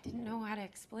 I didn't know how to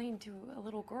explain to a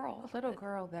little girl. A little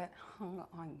girl that hung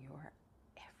on your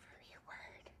every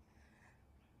word.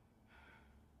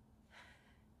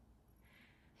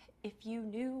 If you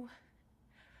knew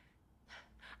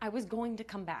I was going to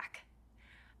come back,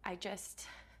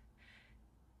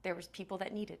 there was people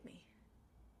that needed me.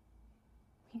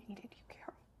 We needed you,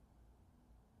 Carol.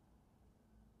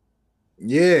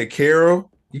 Yeah,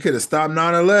 Carol. You could have stopped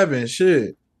 9/11.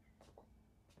 Shit.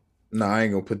 Nah, I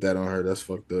ain't gonna put that on her. That's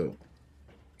fucked up.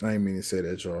 I ain't mean to say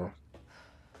that, y'all.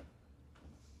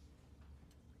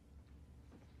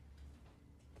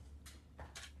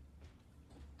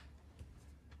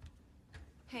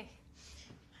 Hey,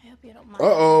 I hope you don't mind.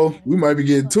 Uh-oh. We might be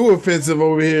getting too offensive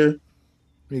over here.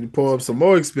 Need to pull up some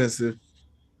more expensive.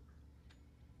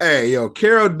 Hey, yo,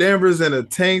 Carol Danvers in a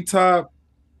tank top.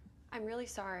 I'm really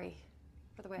sorry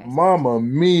for the way I Mama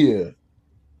mia.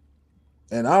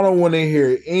 And I don't want to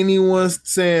hear anyone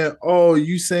saying, oh,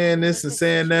 you saying this and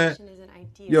saying that.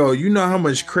 Yo, you know how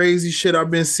much crazy shit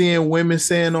I've been seeing women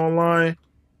saying online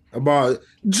about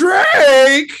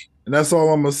Drake? And that's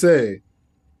all I'm going to say.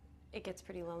 It gets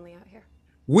pretty lonely out here.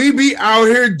 We be out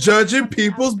here judging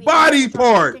people's body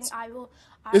parts.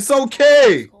 It's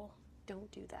okay. Don't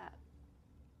do that.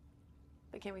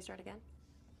 But can we start again?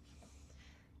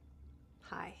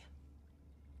 Hi.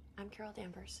 I'm Carol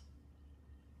Danvers.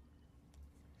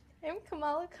 I'm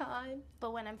Kamala Khan.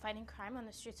 But when I'm fighting crime on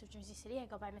the streets of Jersey City, I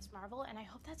go by Miss Marvel, and I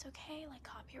hope that's okay, like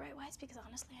copyright-wise, because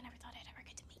honestly, I never thought I'd ever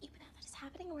get to meet you. But now that it's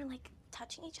happening, we're like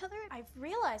touching each other. I've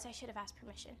realized I should have asked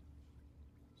permission.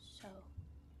 So,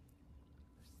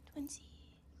 twinsies.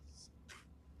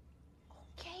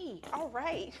 Okay, all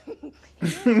right.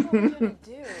 Here's what we're gonna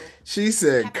do. She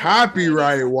said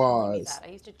copyright-wise. I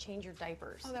used to change your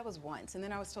diapers. Oh, that was once, and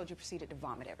then I was told you proceeded to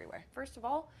vomit everywhere. First of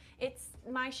all, it's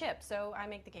my ship, so I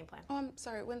make the game plan. Oh, I'm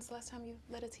sorry, when's the last time you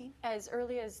led a team? As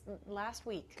early as last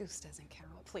week. Goose doesn't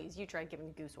count. Please, you tried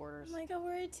giving Goose orders. Oh my god,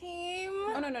 we're a team.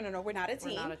 Oh, no, we're not a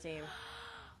team. We're not a team.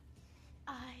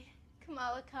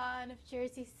 Kamala Khan of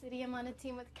Jersey City. I'm on a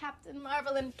team with Captain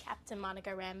Marvel and Captain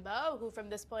Monica Rambeau, who from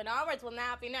this point onwards will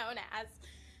now be known as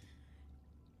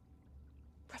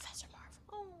Professor Marvel.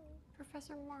 Oh,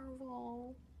 Professor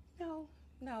Marvel.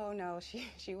 No,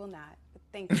 she will not. But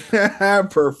thank you.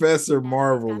 Professor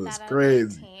Marvel is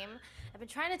crazy. I've been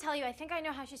trying to tell you, I think I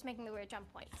know how she's making the weird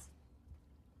jump points.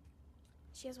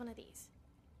 She has one of these.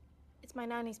 It's my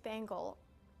nanny's bangle.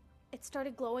 It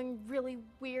started glowing really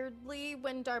weirdly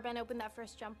when Darben opened that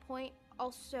first jump point.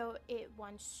 Also, it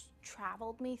once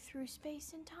traveled me through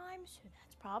space and time, so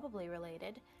that's probably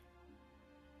related.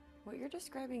 What you're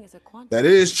describing is a quantum. That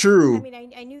is true. I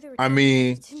mean, I knew there were I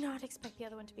mean, did not expect the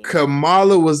other one to be.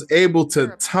 Kamala was able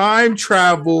to time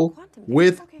travel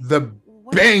with the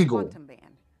bangle.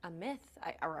 A myth.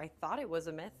 I thought it was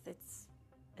a myth. It's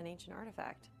an ancient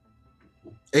artifact.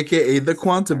 AKA the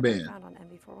quantum band. Found on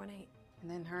MB418. And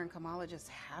then her and Kamala just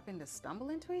happened to stumble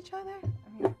into each other?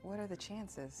 I mean, what are the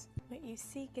chances? What you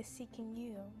seek is seeking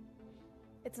you.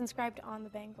 It's inscribed on the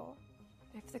bangle.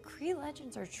 If the Kree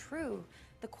legends are true,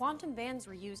 the quantum bands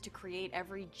were used to create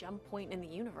every jump point in the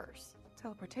universe.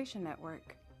 Teleportation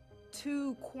network.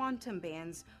 2 quantum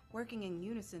bands working in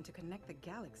unison to connect the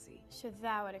galaxy. So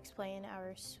that would explain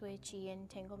our switchy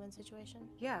entanglement situation?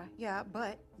 Yeah,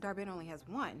 but Darben only has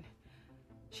one.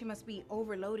 She must be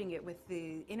overloading it with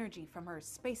the energy from her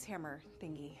space hammer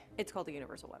thingy. It's called the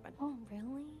universal weapon. Oh,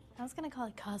 really? I was gonna call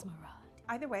it Cosmo Rod.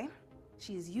 Either way,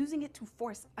 she is using it to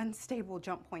force unstable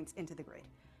jump points into the grid.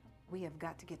 We have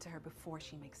got to get to her before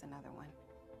she makes another one.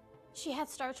 She had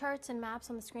star charts and maps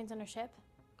on the screens on her ship.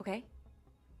 Okay.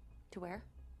 To where?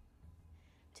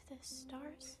 To the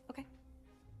stars. Okay.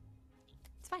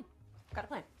 It's fine. Got a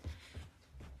plan.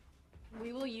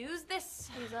 We will use this.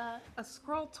 Use a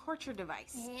scroll torture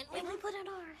device. And we will put it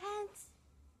on our heads.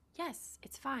 Yes,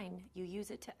 it's fine. You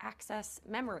use it to access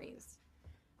memories.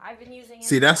 I've been using it.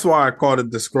 See, that's why I called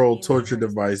it the scroll torture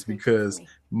device, because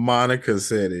Monica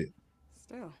said it.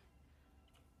 Still.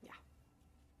 Yeah.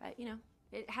 But, you know,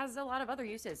 it has a lot of other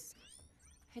uses.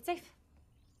 It's safe.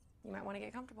 You might want to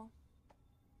get comfortable.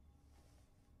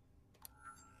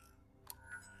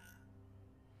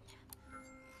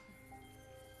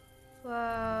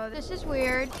 Whoa, this is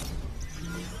weird.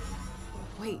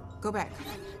 Wait, go back.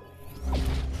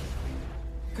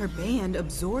 Her band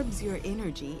absorbs your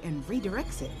energy and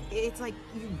redirects it. It's like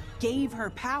you gave her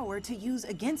power to use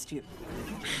against you.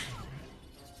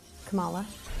 Kamala.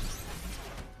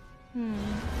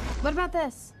 What about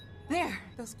this? There,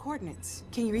 those coordinates.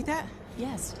 Can you read that?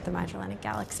 Yes, the Magellanic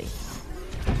Galaxy.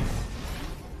 All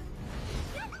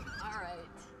right.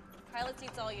 Pilot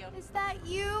seat's all you. Is that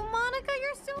you, Monica?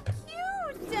 You're so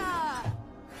cute.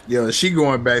 Yo, she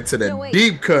going back to the No, wait.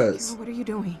 deep cuts. What are you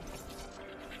doing?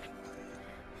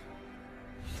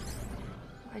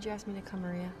 Why'd you ask me to come,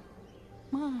 Maria?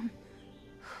 Mom.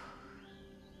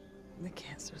 The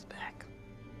cancer's back.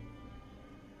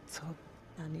 So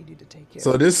I need you to take care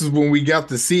So this is when we got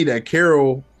to see that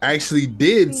Carol actually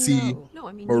did see No,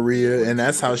 I mean, Maria, and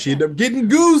that's how she ended up getting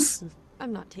Goose.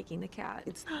 I'm not taking the cat.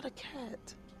 It's not a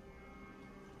cat.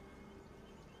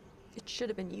 It should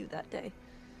have been you that day.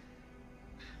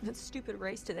 That stupid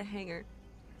race to the hangar.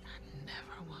 I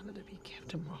never wanted to be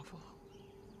Captain Marvel.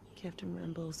 Captain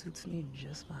Rambeau suits me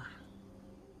just fine.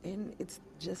 And it's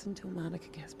just until Monica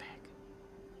gets back.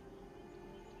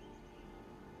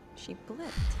 She blipped.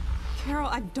 Carol,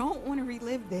 I don't want to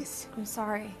relive this. I'm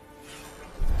sorry.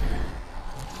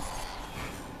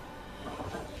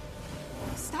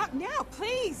 Stop now,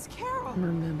 please, Carol.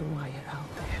 Remember why you're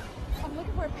out there. I'm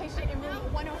looking for a patient in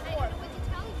room 104.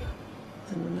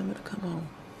 And remember to come home.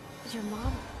 Your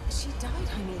mom, she died,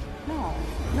 honey.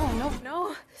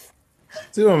 No.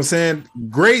 See what I'm saying?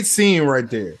 Great scene right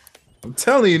there. I'm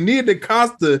telling you, Nia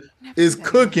DaCosta is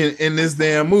cooking in this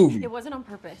damn movie. It wasn't on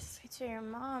purpose. So your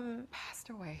mom passed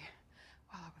away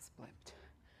while I was blipped.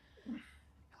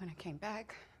 When I came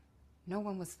back, no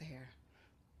one was there.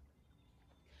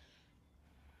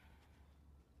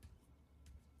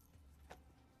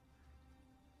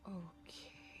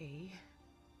 Okay.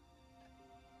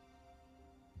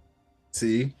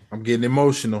 See, I'm getting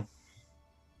emotional.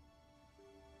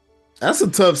 That's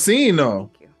a tough scene, though.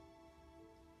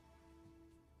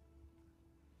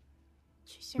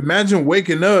 Imagine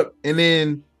waking up and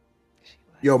then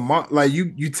your mom, like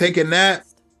you take a nap,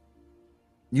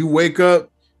 you wake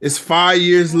up, it's 5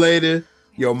 years later,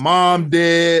 your mom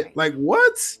dead. Like,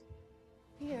 what?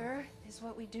 Here is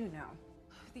what we do know.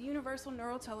 The Universal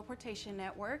Neural Teleportation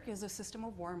Network is a system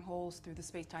of wormholes through the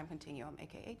space-time continuum,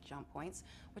 aka jump points,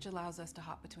 which allows us to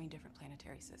hop between different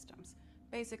planetary systems.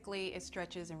 Basically, it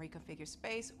stretches and reconfigures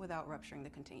space without rupturing the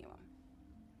continuum.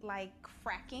 Like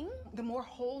fracking? The more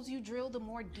holes you drill, the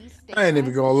more destabilized. I ain't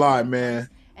even gonna lie, man.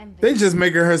 They just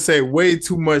making her say way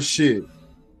too much shit.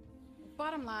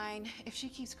 Bottom line, if she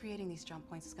keeps creating these jump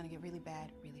points, it's gonna get really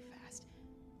bad really fast.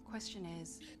 Question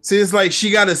is, See, it's like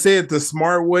she gotta say it the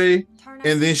smart way,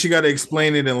 and then she gotta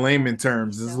explain it in layman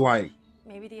terms. It's like,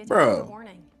 Maybe the bro,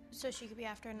 warning. So she could be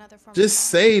after another form. just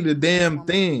say the damn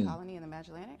thing. colony in the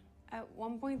Magellanic? At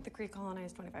one point, the Kree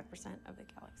colonized 25% of the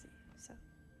galaxy. So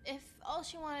If all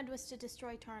she wanted was to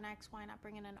destroy Tarnax, why not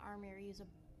bring in an army or use a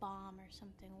bomb or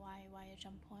something? Why a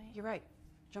jump point? You're right.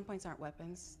 Jump points aren't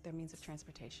weapons, they're means of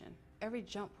transportation. Every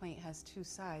jump point has two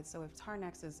sides, so if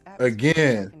Tarnax's atmosphere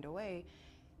Again. darkened away,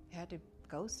 it had to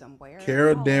go somewhere.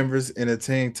 Carol Danvers in a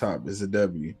tank top is a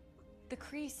W. the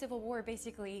Kree Civil War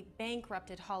basically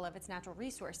bankrupted Hull of its natural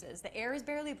resources. The air is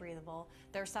barely breathable.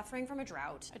 They're suffering from a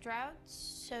drought. A drought?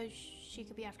 So she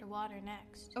could be after water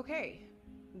next. Okay.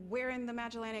 Where in the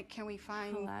Magellanic can we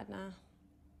find Aladna?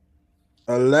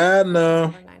 Aladna.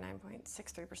 Over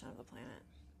 99.63% of the planet.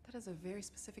 That is a very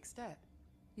specific stat.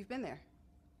 You've been there.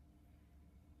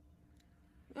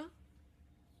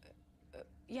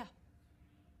 Yeah.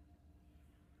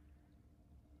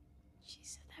 She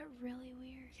said that really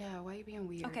weird. Yeah, why are you being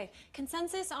weird? Okay,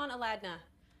 consensus on Aladna.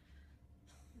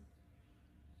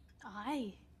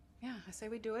 Aye. Yeah, I say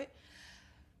we do it.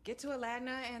 Get to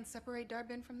Aladna and separate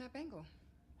Darbin from that Bengal.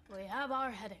 We have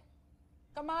our heading.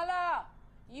 Kamala,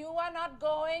 you are not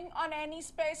going on any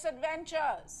space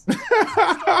adventures.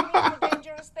 How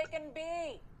dangerous they can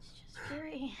be. It's just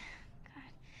very...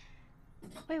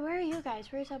 God. Wait, where are you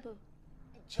guys? Where's Abu?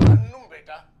 Janum,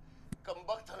 beta.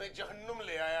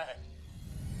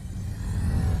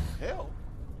 Hell?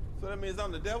 So that means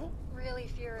I'm the devil? Really,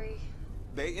 Fury?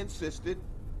 They insisted,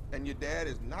 and your dad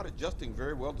is not adjusting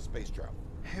very well to space travel.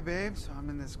 Hey, babe, so I'm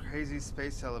in this crazy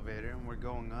space elevator and we're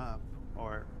going up.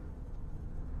 Or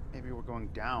maybe we're going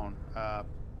down. Are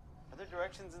there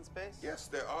directions in space? Yes,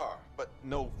 there are, but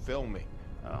no filming.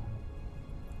 Oh.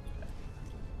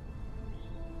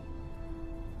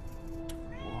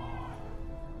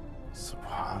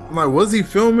 I'm like, was he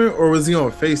filming or was he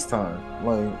on FaceTime?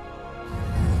 Like,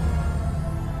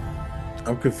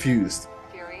 I'm confused.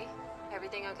 Fury,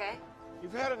 everything okay?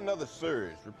 You've had another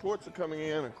surge. Reports are coming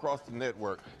in across the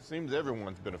network. Seems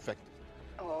everyone's been affected.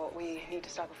 Well, we need to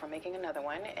stop her from making another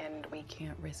one, and we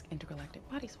can't risk intergalactic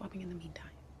body swapping in the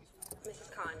meantime.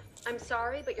 Mrs. Khan, I'm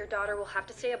sorry, but your daughter will have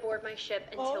to stay aboard my ship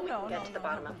until we can get to the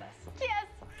bottom of this. Yes.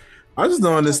 I just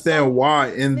don't understand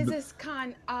why Mrs.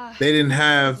 Khan, they didn't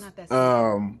have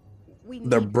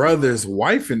the brother's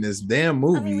wife in this damn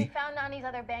movie. Found Nani's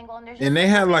other bangle, and And they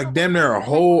had like damn near a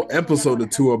whole episode or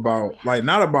two about, like,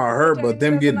 not about her, but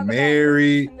them getting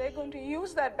married. And they're going to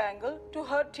use that bangle to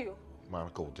hurt you.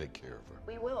 Monica will take care of her.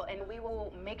 we will, and we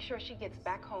will make sure she gets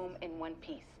back home in one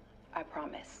piece. I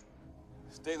promise.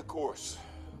 Stay the course.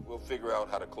 We'll figure out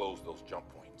how to close those jump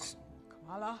points.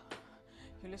 Kamala,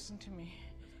 you listen to me.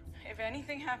 If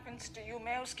anything happens to you,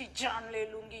 मैं उसकी जान ले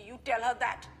लूंगी. You tell her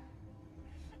that.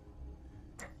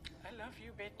 I love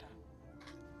you, beta.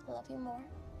 I love you more.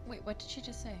 Wait, what did she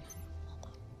just say?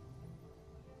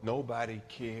 Nobody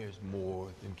cares more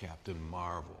than Captain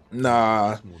Marvel.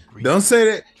 Nah, don't say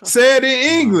that. Say it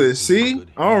in English. See,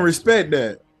 I don't respect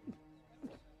that.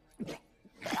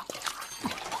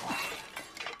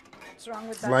 What's wrong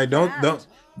with that? Like,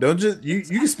 don't just you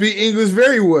can speak English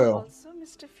very well. Also,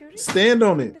 Mr. Fury, Stand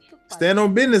on it. Stand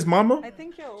on business, mama. I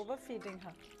think you're overfeeding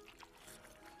her.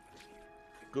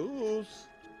 Goose.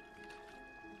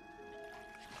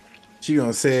 She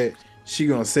gonna say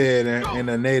it in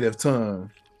a native tongue.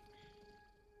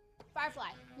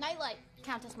 Firefly, Nightlight,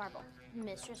 Countess Marvel,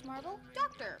 Mistress Marvel,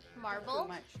 Dr. Marvel,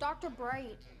 Dr.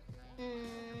 Bright,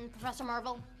 Professor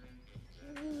Marvel,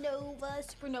 Nova,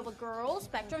 Supernova Girl,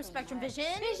 Spectrum, Spectrum Vision.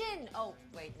 Vision! Oh,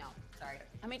 wait, no. Sorry.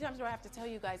 How many times do I have to tell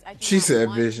you guys I do She not said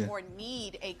want Vision. or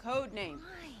need a code name?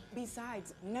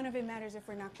 Besides, none of it matters if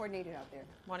we're not coordinated out there.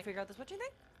 Want to figure out the switching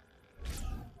thing?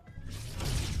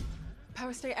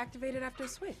 Power stay activated after a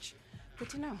switch. Good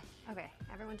to know. Okay,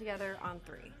 everyone together on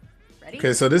 3. Ready?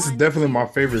 Okay, so this is definitely my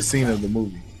favorite scene of the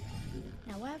movie.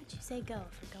 Now, why would you say go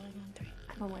if we're going on 3?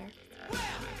 I'm aware.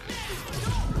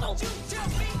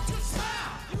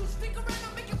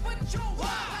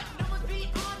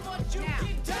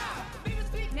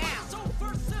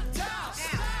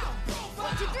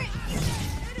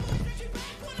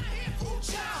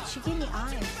 She gave me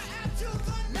eyes.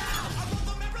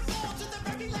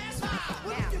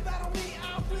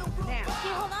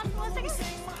 Okay, hold on for 1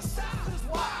 second.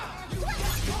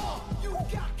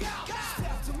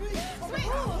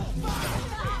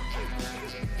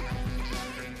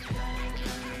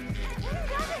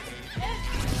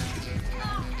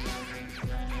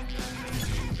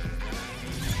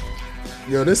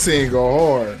 Yo, this scene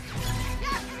go hard.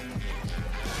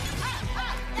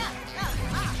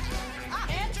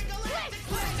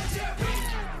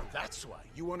 That's why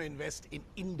you want to invest in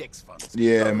index funds.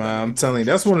 Yeah, man, I'm telling you,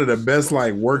 that's one of the best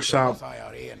like workshop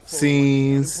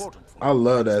scenes. I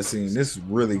love that scene. This is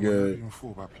really good.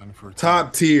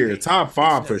 Top tier, top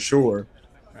 5 for sure.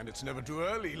 And it's never too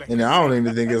early. Like And I don't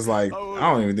even think it's like,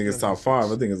 I don't even think it's top 5.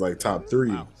 I think it's like top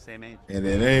 3. Same age. And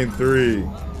it ain't 3.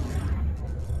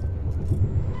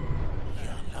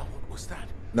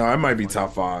 No, it might be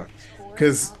top 5.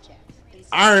 Because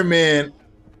Iron Man,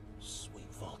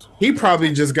 he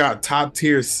probably just got top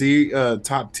tier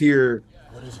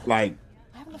like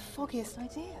I have the foggiest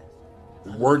idea.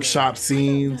 workshop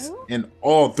scenes in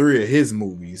all 3 of his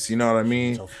movies. You know what I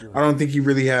mean? I don't think he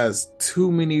really has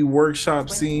too many workshop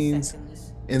scenes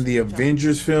in the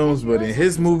Avengers films, but in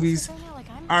his movies,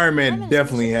 Iron Man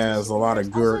definitely has a lot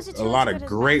of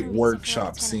great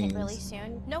workshop Really scenes.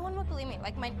 soon. No one would believe me.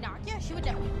 Like my Nokia, she would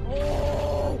know.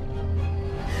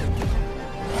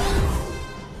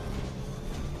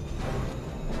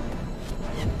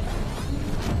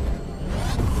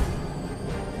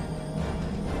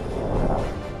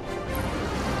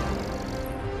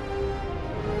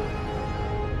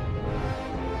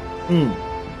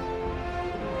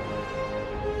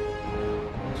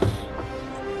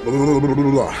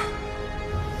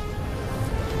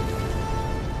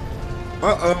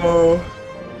 Uh-oh.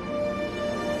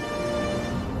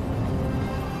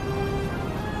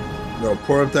 No,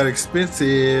 pour up that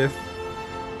expensive.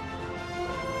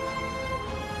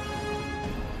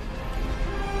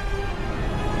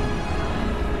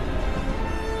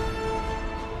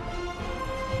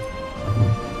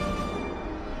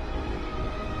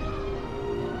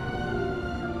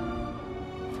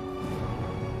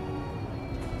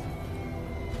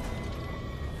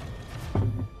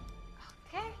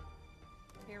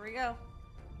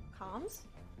 Tom's?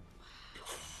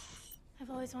 I've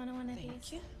always wanted one of these.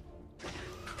 Thank you.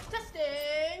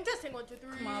 Testing, 1, 2, 3.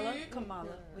 Kamala,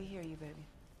 we hear you, baby.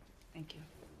 Thank you.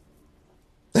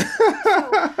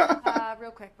 Real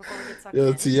quick before we get sucked Yo,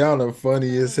 in. Tiana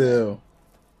funny as hell.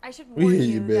 I should We warn hear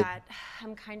you, you, babe. that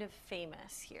I'm kind of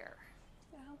famous here.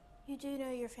 You do know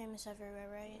you're famous everywhere,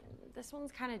 right? This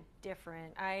one's kind of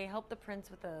different. I helped the prince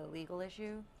with a legal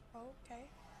issue. Okay.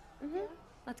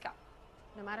 Let's go.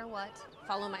 No matter what,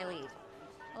 follow my lead.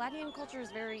 Latvian culture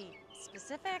is very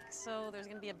specific, so there's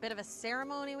gonna be a bit of a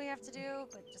ceremony we have to do,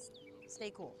 but just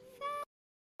stay cool.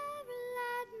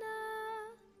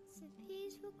 It's a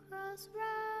peaceful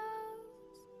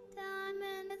crossroads,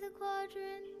 diamond of the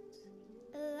quadrants,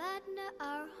 Aladna,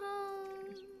 our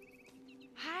home.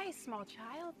 Hi, small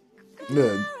child.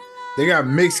 Look, they got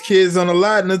mixed kids on the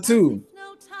Latina too.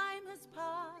 No time has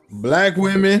passed. Black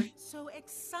women. So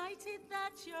excited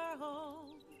that you're home.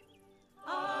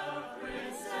 Our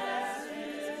princess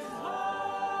is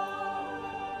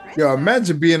home. Yo,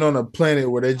 imagine being on a planet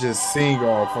where they just sing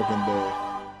all fucking day.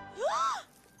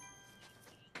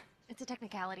 It's a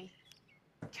technicality.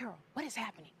 Carol, what is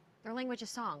happening? Their language is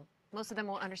song. Most of them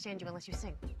won't understand you unless you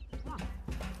sing. Come on.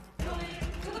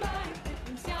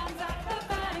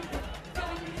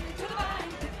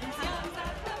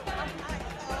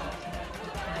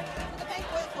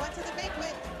 Going to the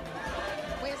banquet.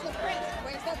 Where's the prince?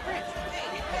 Where's the prince?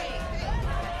 Hey.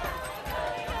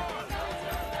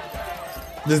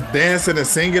 Just dancing and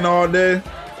singing all day. Aren't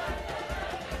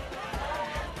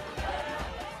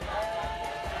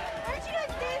you guys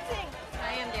dancing?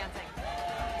 I am dancing.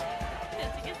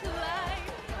 Dancing is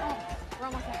life. Oh, we're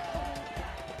almost there.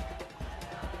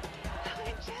 Oh,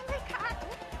 Angelica.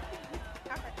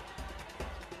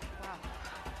 Wow.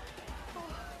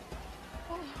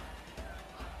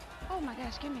 Oh my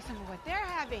gosh, give me some of what they're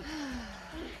having.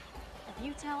 If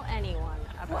you tell anyone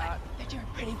about that you're a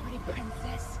pretty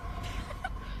princess.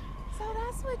 So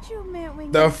that's what you meant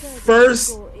when The you said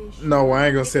first, legal issue. no, I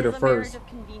ain't gonna say It's the a marriage first, of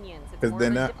convenience. It's because more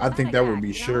then of a I think that would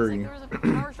be diplomatic Shuri. act, you know? It's like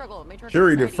there was a power struggle, matriarchal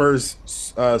Shuri, the society. first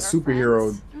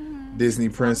superhero Disney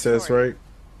princess, right?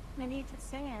 Maybe you could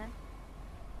sing it.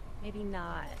 Maybe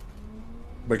not.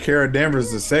 But Kara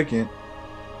Danvers the second.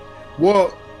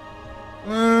 Well,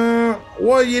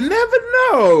 you never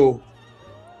know.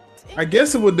 I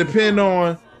guess it would depend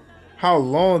on how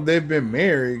long they've been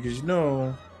married, because you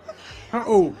know how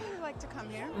old. I like to come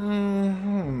here. I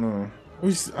don't know.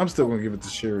 I'm still gonna give it to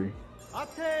Shuri.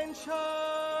 Attention!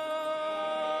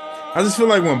 I just feel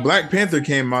like when Black Panther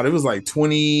came out, it was like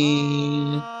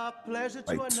 20, Pleasure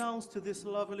like to announce to this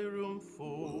lovely room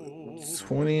full.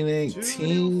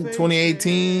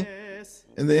 2018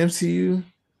 in the MCU.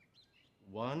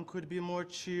 One could be more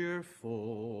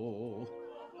cheerful.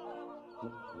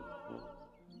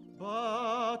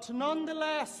 But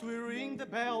nonetheless, we ring the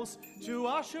bells to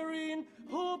usher in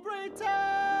who pretends.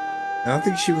 And I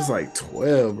think she was like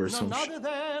 12 or some None shit. other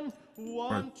than Or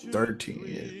 1, 2, 13.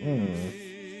 3.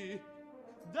 Yeah.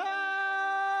 The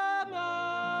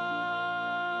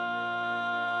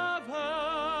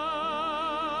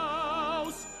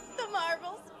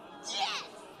Marvels. Yes.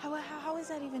 How is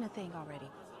that even a thing already?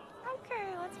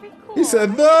 Okay, let's be cool. He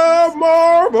said the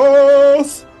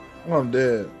Marvels. Oh, I'm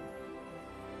dead.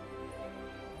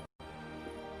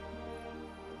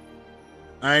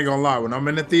 I ain't gonna lie. When I'm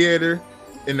in the theater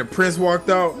and the prince walked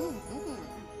out,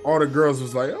 all the girls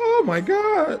was like, "Oh my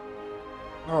god!"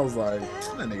 I was like,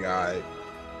 "That nigga alright."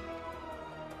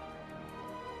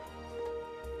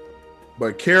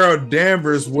 But Carol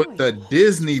Danvers with the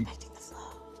Disney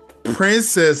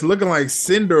princess looking like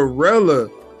Cinderella.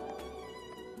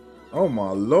 Oh my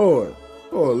lord!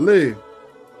 Holy.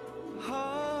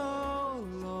 How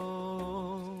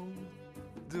long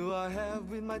do I have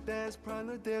with my dance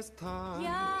partner this time?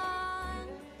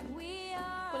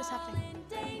 What is happening?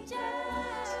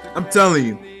 I'm telling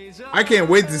you, I can't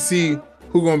wait to see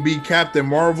who gonna be Captain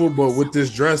Marvel, but with this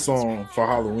dress on for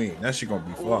Halloween. That shit gonna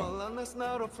be fly. Well, I'm just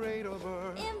not afraid of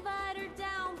her. Invite her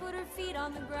down, put her feet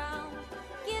on the ground.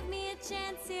 Give me a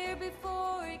chance here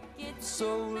before it gets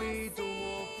So lead the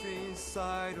wolf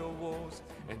inside the walls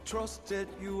and trust that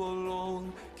you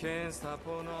alone can stop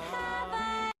on us.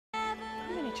 How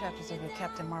many chapters of your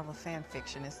Captain Marvel fan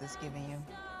fiction is this giving you?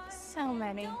 So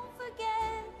many.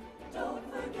 Don't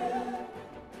forget,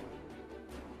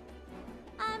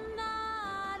 I'm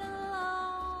not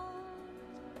alone.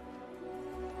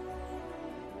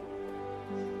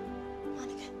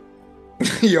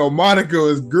 Yo, Monica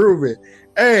is grooving.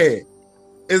 Hey,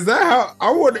 is that how I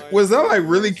would? Was that like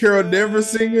really Carol Danvers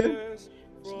singing?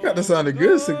 She kind of sounded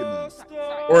good singing that.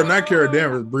 Or not Carol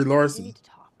Danvers, Brie Larson.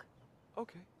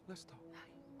 Okay, let's talk.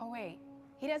 Oh wait,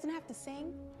 He doesn't have to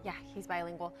sing? Yeah, he's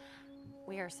bilingual.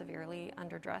 We are severely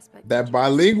underdressed, but That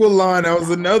bilingual line, that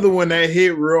was another one that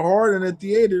hit real hard in the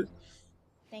theater.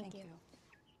 thank you.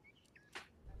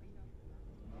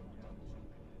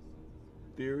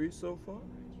 Theory so far?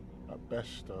 At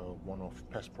best, a one-off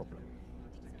pest problem.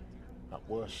 At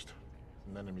worst,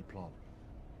 an enemy plant.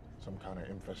 Some kind of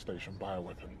infestation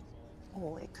bioweapon.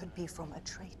 Or it could be from a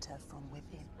traitor from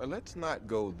within. Well, let's not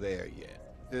go there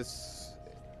yet. This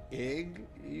egg,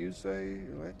 you say?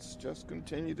 Let's just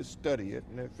continue to study it,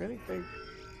 and if anything...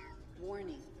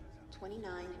 Warning,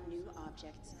 29 new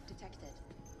objects detected.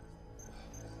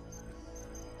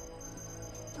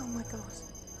 Oh my god.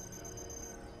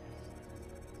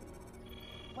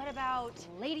 What about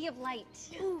Lady of Light?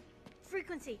 Ooh,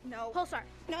 frequency. No. Pulsar.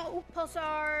 No.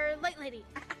 Pulsar, light lady.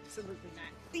 Absolutely not.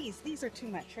 These are too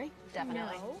much, right?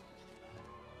 Definitely. No.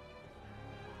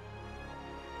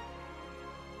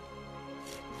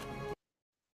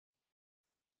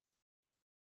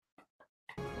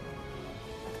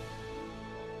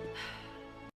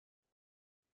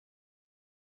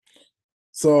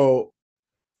 So,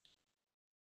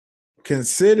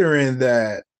 considering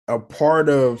that a part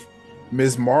of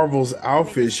Ms. Marvel's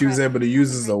outfit she was able to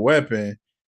use as a weapon,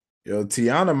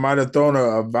 Tiana might have thrown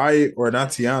a value, or not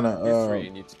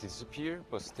Tiana, need to disappear,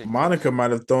 but stay Monica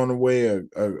might have thrown away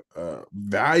a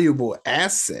valuable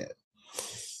asset.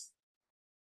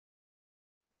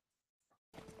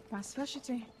 My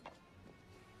specialty.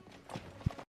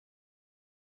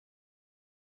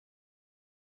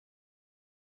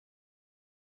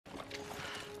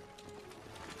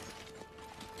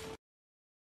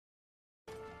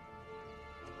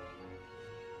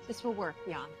 This will work,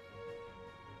 Jan.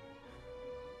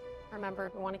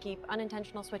 Remember, we want to keep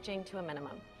unintentional switching to a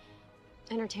minimum.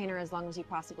 Entertain her as long as you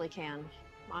possibly can.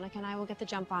 Monica and I will get the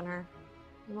jump on her,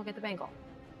 and we'll get the bangle.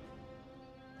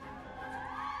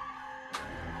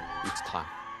 It's time.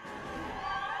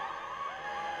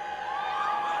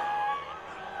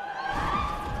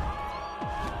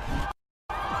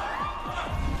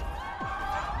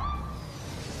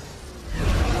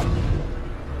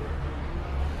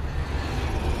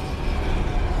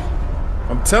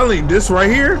 I'm telling you, this right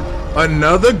here,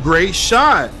 another great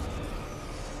shot.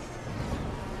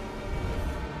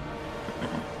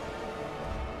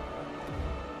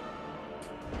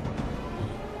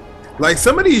 Like,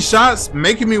 some of these shots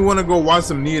making me want to go watch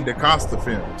some Nia DaCosta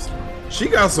films. She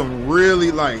got some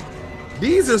really, like,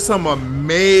 these are some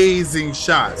amazing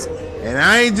shots. And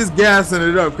I ain't just gassing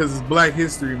it up because it's Black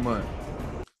History Month.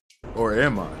 Or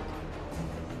am I?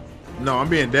 No, I'm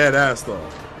being dead ass though.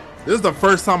 This is the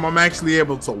first time I'm actually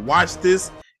able to watch this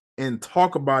and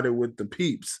talk about it with the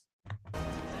peeps.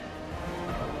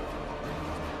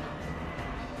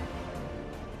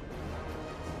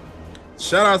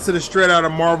 Shout out to the Straight Outta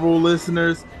Marvel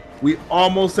listeners. We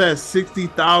almost at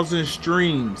 60,000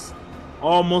 streams.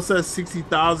 Almost at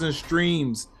 60,000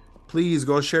 streams. Please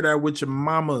go share that with your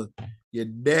mama, your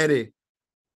daddy,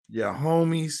 your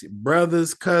homies, your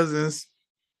brothers, cousins.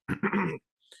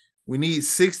 We need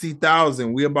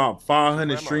 60,000. We about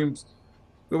 500 streams.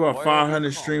 We're about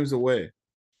 500 streams away.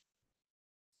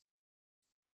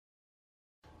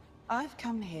 I've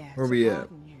come here. Where we at?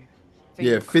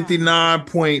 Yeah,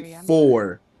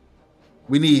 59.4.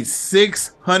 We need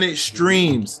 600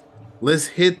 streams. Let's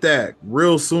hit that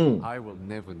real soon. I will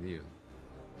never kneel.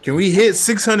 Can we hit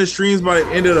 600 streams by the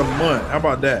end of the month? How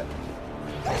about that?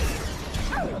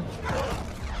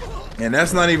 And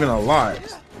that's not even a lot.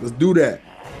 Let's do that.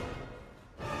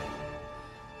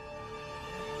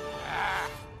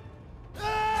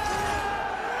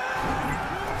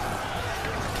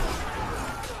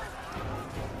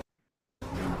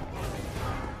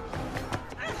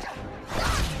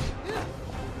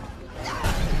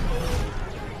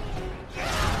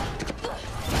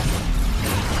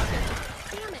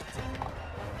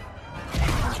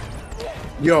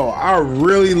 Yo, I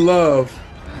really love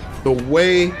the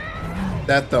way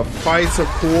that the fights are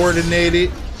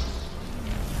coordinated.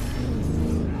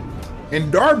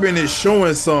 And Darbin is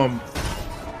showing some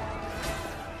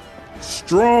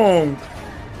strong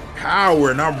power,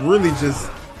 and I'm really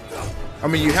just, I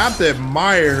mean, you have to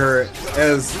admire her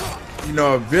as, you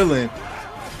know, a villain.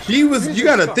 She was, you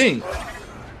gotta think.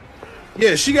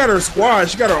 Yeah, she got her squad,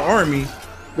 she got her army,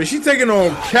 but she's taking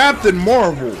on Captain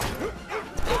Marvel.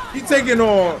 She's taking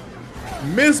on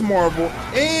Miss Marvel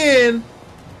and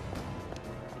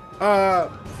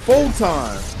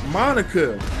Photon,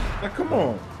 Monica. Now come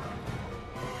on.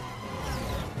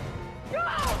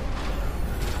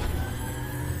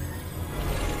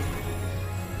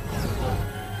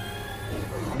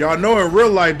 Y'all know in real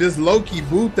life this Loki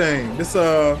boo thing. This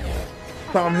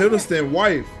Tom Hiddleston's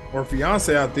wife or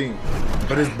fiance, I think.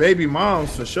 But his baby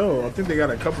moms for sure. I think they got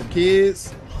a couple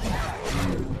kids.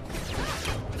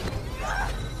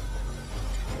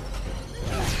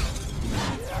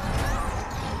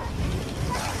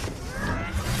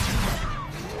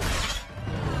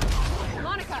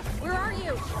 Monica, where are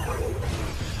you?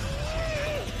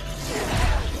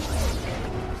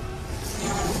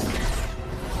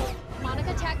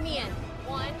 Monica, tag me in.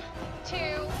 1,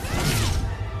 2.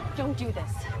 Don't do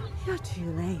this. You're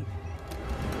too late.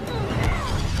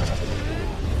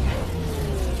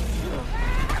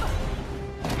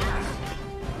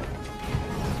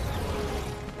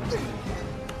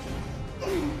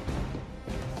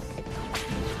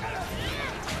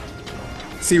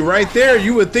 See, right there,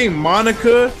 you would think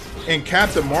Monica and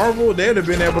Captain Marvel, they'd have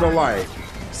been able to like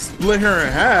split her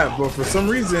in half, but for some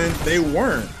reason they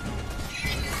weren't.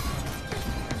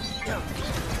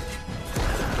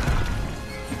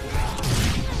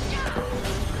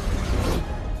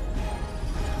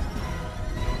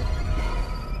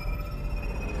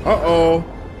 Uh-oh.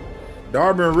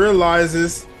 Darwin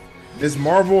realizes Miss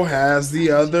Marvel has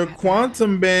the other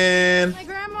quantum band. My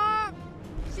grandma,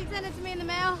 she sent it to me in the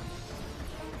mail.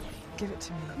 Give it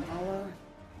to me.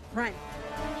 Run.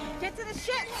 Get to the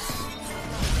ship.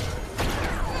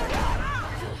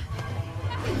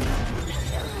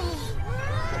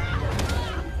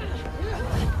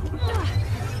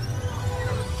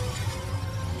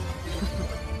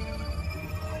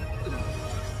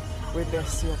 With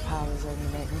this, your powers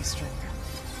only make me stronger.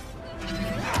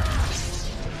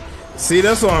 See,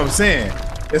 that's what I'm saying.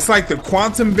 It's like the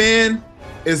quantum band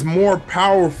is more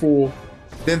powerful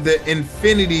than the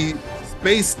Infinity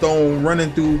Space Stone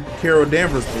running through Carol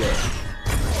Danvers' blood.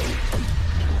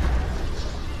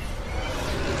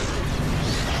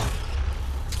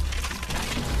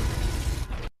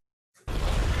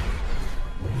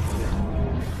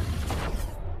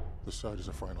 The surges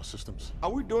are frying our systems.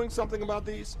 Are we doing something about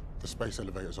these? The space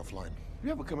elevator's offline.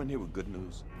 You ever come in here with good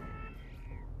news?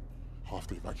 Half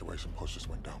the evacuation pods just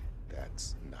went down.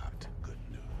 That's not good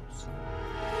news.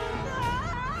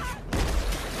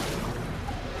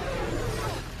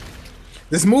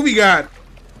 This movie got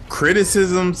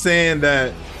criticism saying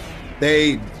that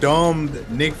they dumbed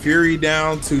Nick Fury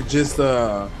down to just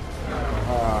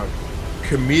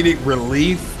comedic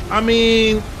relief. I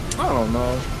mean, I don't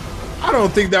know. I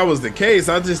don't think that was the case.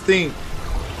 I just think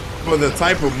for the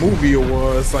type of movie it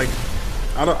was, like,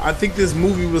 I think this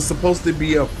movie was supposed to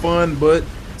be a fun but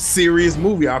serious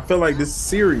movie. I feel like this is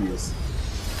serious.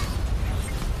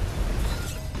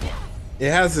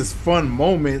 It has its fun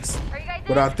moments,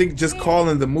 but I think just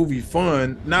calling the movie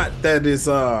fun, not that it's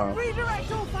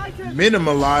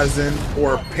minimalizing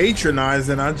or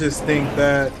patronizing. I just think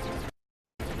that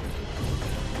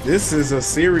this is a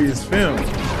serious film.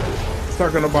 It's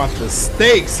talking about the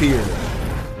stakes here.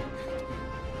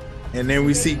 And then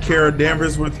we see Carol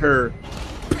Danvers with her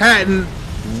patent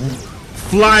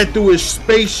fly through his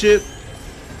spaceship.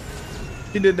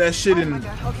 He did that shit in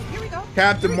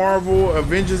Captain Marvel,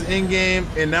 Avengers Endgame,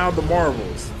 and now the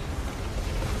Marvels.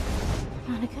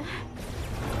 Monica?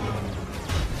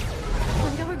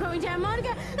 Monica, we're going down,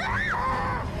 Monica!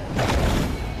 Ah!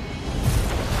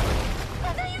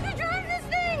 I thought you could drive this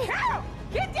thing! Carol!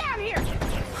 Get down here!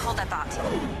 Hold that thought.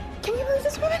 Can you move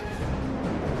this woman?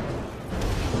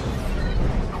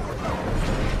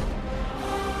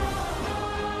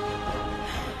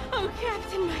 Oh,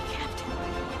 Captain, my Captain.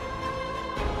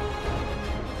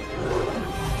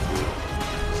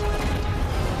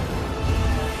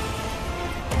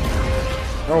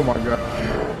 Oh my god.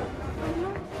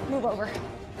 Move over.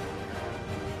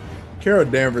 Carol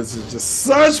Danvers is just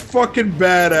such fucking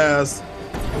badass.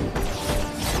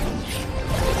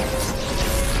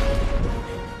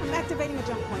 I'm activating the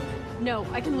jump point. No,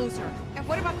 I can lose her. And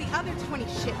what about the other 20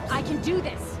 ships? I can do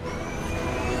this.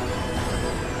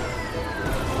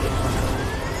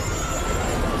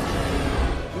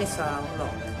 Missile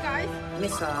lock. Guys?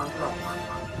 Missile lock.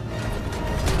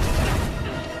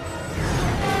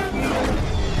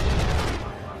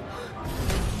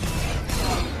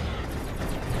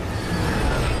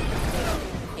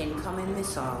 Incoming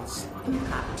missiles.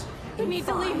 Impact. You need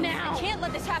to leave now. I can't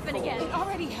let this happen again. It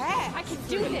already has. I can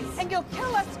do this. And you'll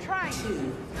kill us trying.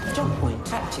 2. Jump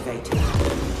point activated.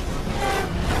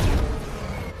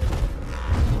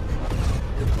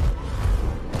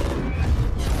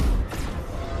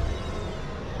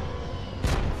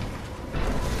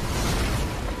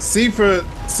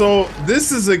 So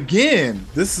this is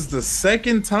the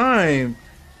second time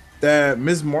that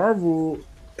Ms. Marvel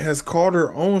has called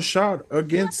her own shot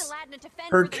against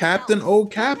her captain,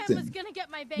 old captain.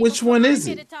 Which one is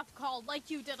it? A tough call like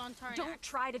you did on Tarnak. Don't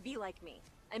try to be like me.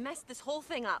 I messed this whole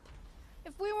thing up.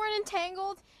 If we weren't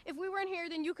entangled, if we weren't here,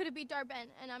 then you could have beat Darben,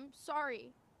 and I'm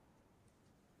sorry.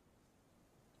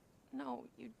 No,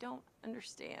 you don't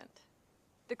understand.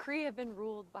 The Kree have been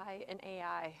ruled by an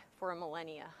AI for a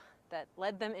millennia that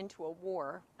led them into a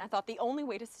war. I thought the only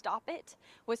way to stop it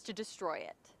was to destroy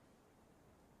it.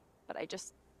 But I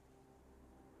just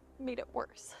made it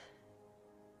worse.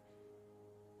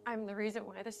 I'm the reason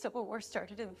why the Civil War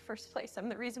started in the first place. I'm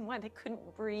the reason why they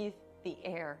couldn't breathe the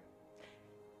air.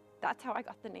 That's how I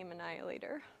got the name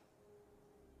Annihilator.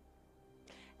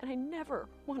 And I never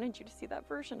wanted you to see that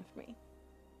version of me.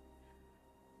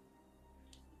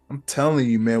 I'm telling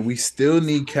you, man, we still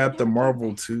need Captain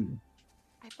Marvel too.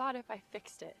 I thought if I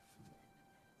fixed it,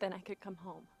 then I could come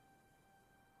home.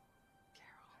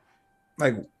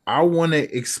 Like, I want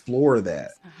to explore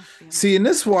that. See, and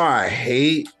that's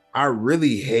why I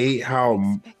really hate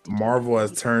how Marvel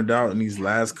has turned out in these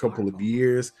last couple of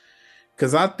years.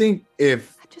 Because I think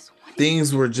if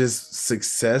things were just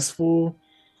successful,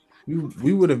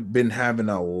 we would have been having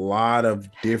a lot of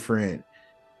different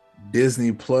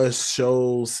Disney Plus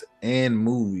shows and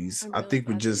movies. I think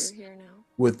we just,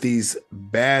 with these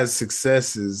bad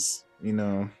successes, you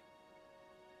know.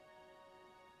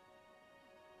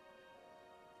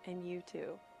 And you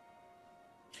too.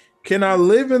 Can I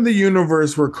live in the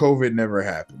universe where COVID never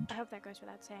happened? I hope that goes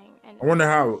without saying. And I wonder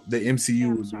how the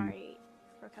MCU would sorry be.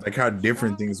 for coming Like how off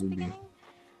different strong things at the would be. beginning.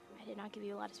 I did not give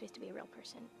you a lot of space to be a real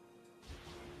person.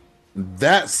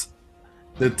 That's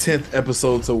the 10th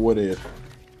episode to What If.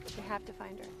 You have to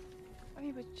find her. I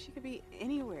mean, but she could be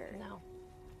anywhere. No.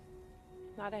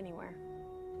 Not anywhere.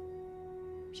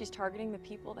 She's targeting the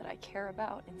people that I care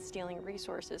about and stealing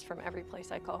resources from every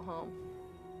place I call home.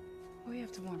 We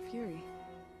have to warn Fury.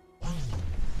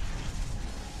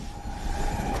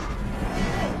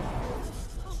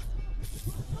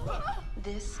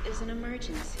 This is an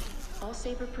emergency. All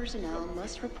Saber personnel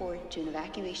must report to an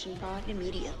evacuation pod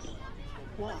immediately.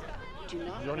 Walk. Do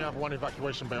not. You only have one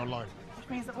evacuation bay online. Which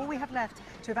means that all we have left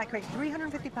to evacuate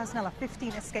 350 personnel are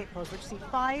 15 escape pods, which see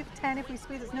 5, 10 if we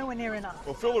squeeze. It's nowhere near enough.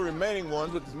 Well, fill the remaining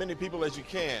ones with as many people as you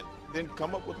can. Then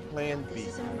come up with plan B.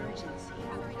 This is an emergency.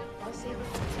 All Saber.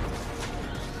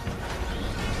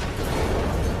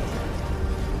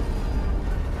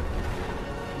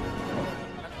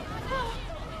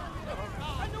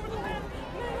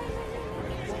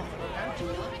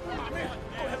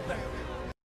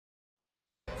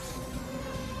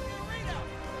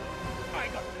 I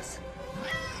got this.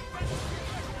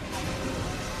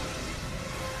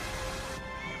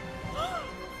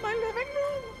 My living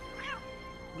room.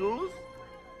 Goose?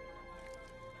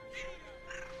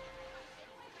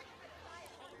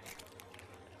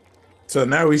 So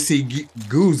now we see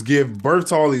Goose give birth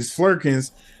to all these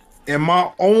Flurkins. And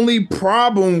my only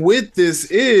problem with this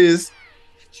is,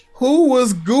 who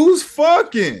was Goose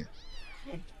fucking?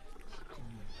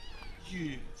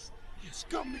 Yes. Yes,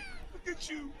 come here. Look at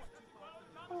you.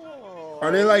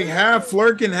 Are they like half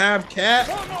Flurkin, half cat?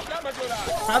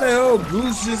 How the hell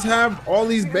Goose just have all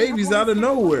these babies out of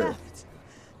nowhere?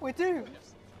 We're doomed.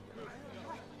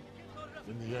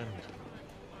 In the end,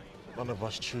 none of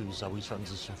us choose how we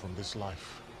transition from this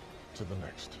life to the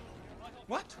next.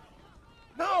 What?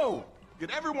 No! Get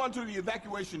everyone to the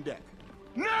evacuation deck.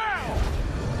 Now!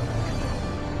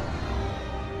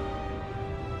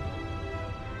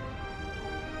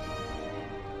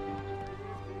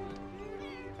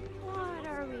 What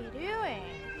are we doing?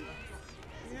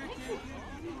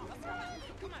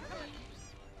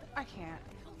 I can't.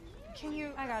 Can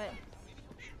you? I got it.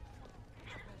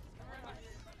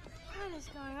 What is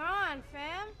going on,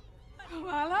 fam?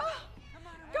 Kamala?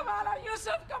 Kamala,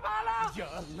 Yusuf, Kamala! Ya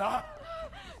Allah!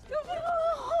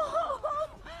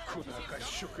 खुदा का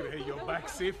शुक्र है you're back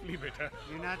safely, beta.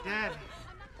 You're not dead.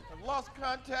 I've lost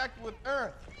contact with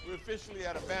Earth. We're officially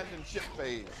at abandoned ship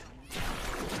phase.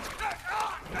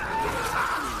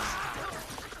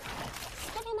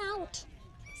 Spit him out.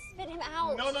 Spit him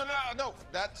out. No.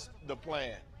 That's the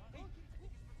plan.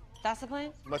 That's the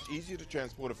plan? Much easier to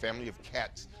transport a family of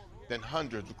cats than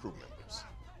hundreds of crew members.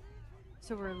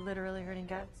 So we're literally hurting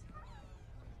cats?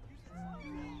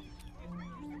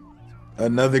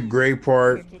 Another great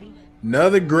part,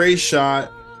 another great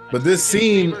shot. But this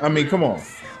scene, I mean, come on.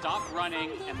 Stop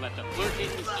running and let the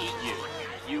Flurkins eat you.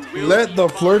 You will Let the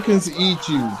Flurkins eat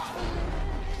you.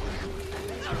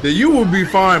 The "you will be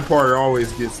fine" part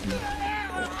always gets me.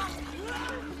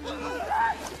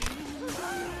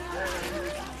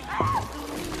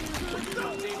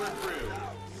 Saber crew,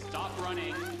 stop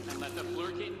running and let the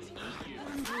Flurkins eat you.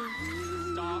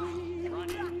 Stop running.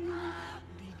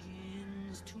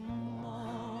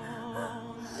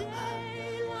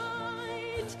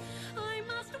 I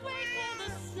must wait for the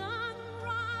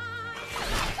sunrise.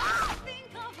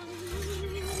 Think of a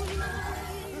new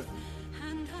life,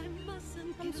 and I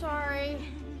mustn't. I'm sorry.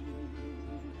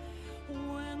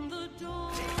 When the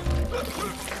dawn.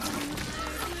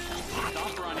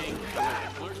 Stop running.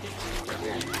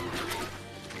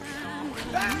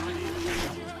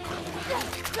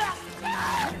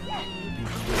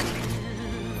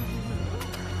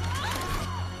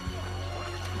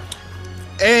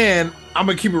 And I'm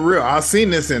gonna keep it real. I've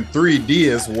seen this in 3D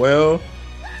as well.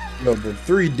 Yo, the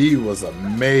 3D was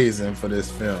amazing for this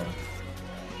film.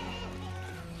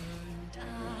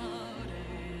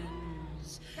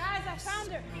 Guys, I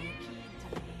found her.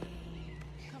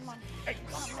 Come on. Hey,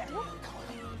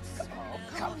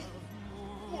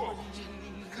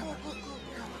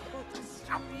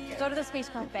 Go to the space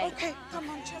pump bay. Okay, come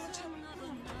on, chill.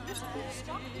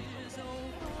 Stop.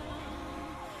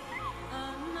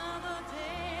 Another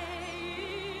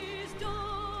day is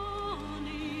dawning.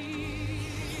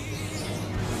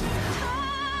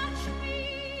 Touch me,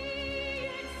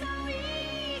 it's so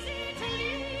easy to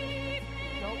leave.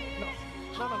 No.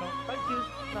 Thank you.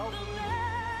 No.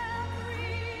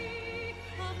 Memory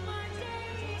of my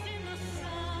days in the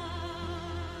sun.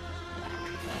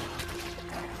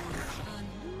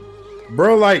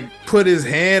 Bro, like, put his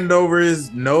hand over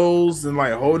his nose and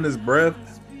like holding his breath.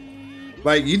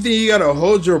 Like, you think you gotta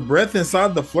hold your breath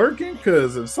inside the Flurkin?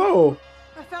 Cause if so,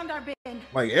 I found our bin.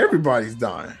 like, everybody's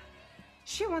dying.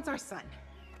 She wants our son.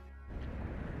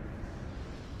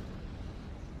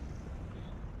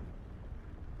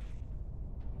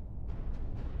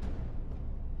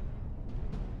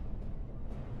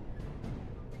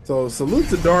 So salute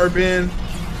to Darbin,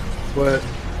 but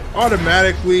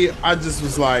automatically I just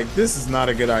was like, this is not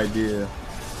a good idea.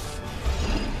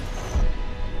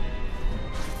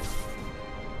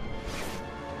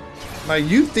 Like,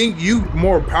 you think you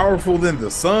more powerful than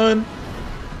the sun?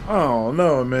 I don't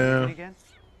know, man.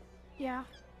 Yeah.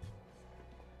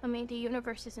 I mean, the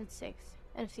universe isn't safe.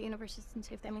 And if the universe isn't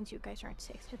safe, that means you guys aren't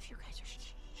safe. If you guys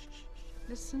are...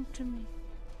 Listen to me.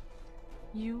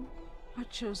 You are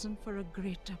chosen for a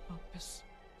greater purpose,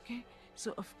 okay?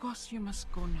 So of course you must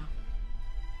go now.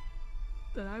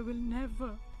 But I will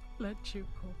never let you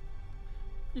go.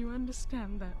 You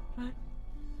understand that, right?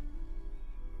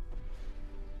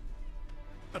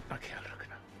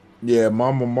 Yeah,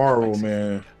 Mama Marvel,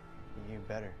 man. You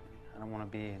better. I don't want to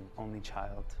be an only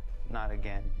child. Not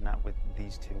again. Not with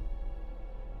these two.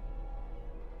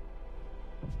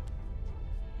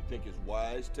 You think it's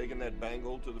wise taking that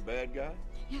bangle to the bad guy?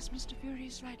 Yes, Mr. Fury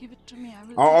is right. Give it to me. I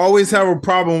will. I always have a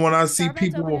problem when I see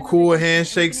people with cool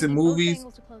handshakes in movies,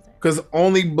 because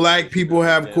only black people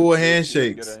have cool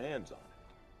handshakes. Get our hands on it.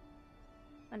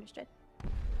 Understood.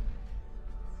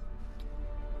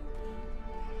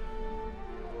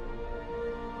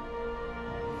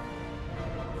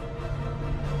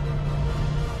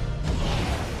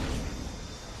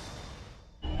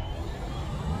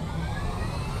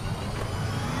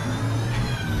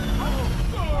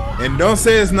 And don't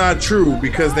say it's not true,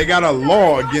 because they got a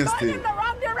law against it.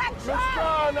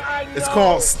 It's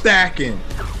called stacking.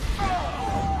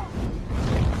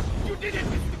 You did it,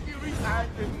 Mr. Fury. I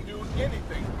didn't do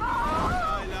anything.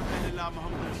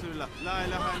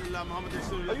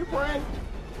 Are you praying?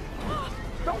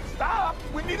 Don't stop.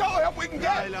 We need all help we can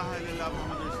get.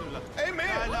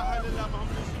 Amen.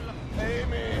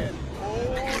 Amen.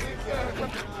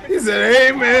 Oh, He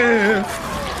said, amen.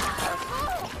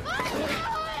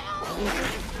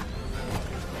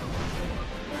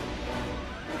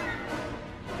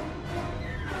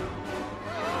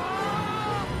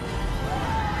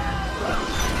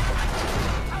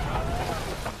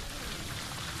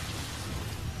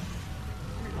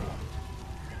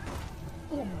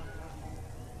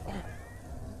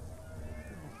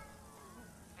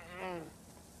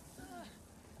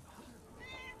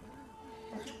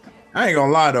 I ain't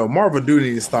gonna lie though, Marvel do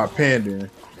need to stop pandering.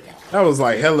 That was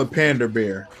like hella pander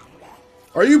bear.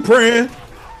 Are you praying?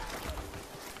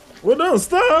 Well, don't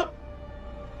stop.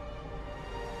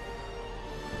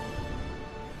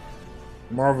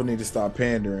 Marvel need to stop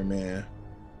pandering, man.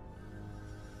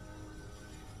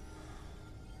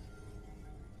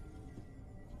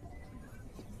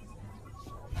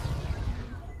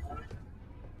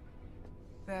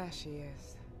 There she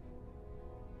is.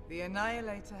 The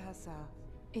Annihilator herself.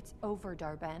 It's over,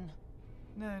 Darben.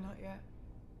 No, not yet.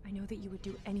 I know that you would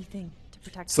do anything to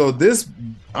protect. So this,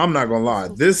 I'm not gonna lie,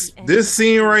 this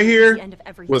scene right here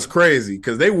was crazy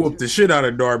because they whooped the shit out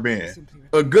of Darben.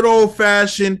 A good old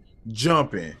fashioned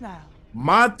jumping.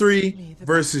 My 3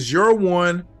 versus your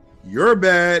 1. You're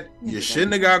bad. You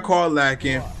shouldn't have got caught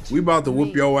lacking. We about to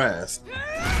whoop your ass.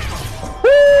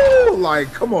 Woo!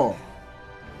 Like, come on.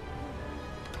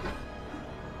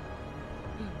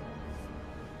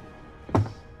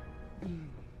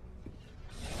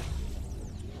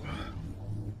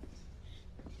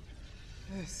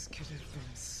 This could have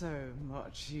been so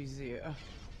much easier.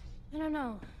 I don't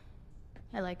know.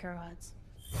 I like our odds.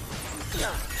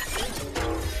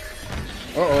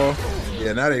 Uh-oh.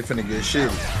 Yeah, now they finna get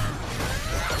shitty.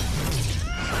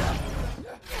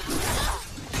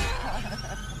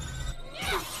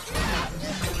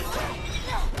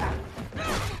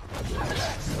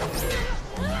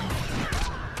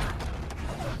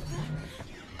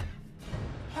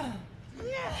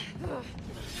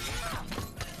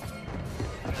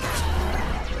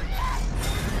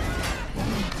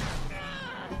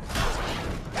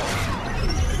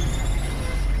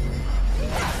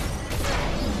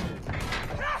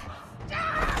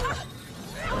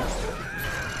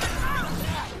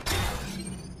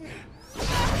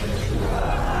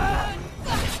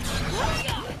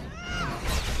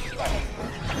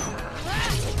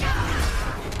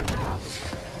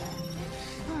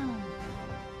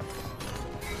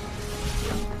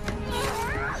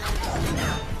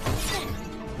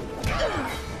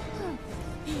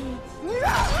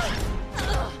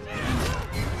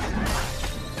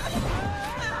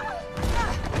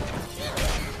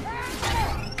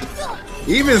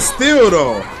 Even still,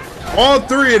 though, all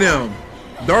three of them,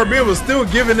 Darby was still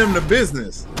giving them the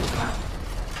business.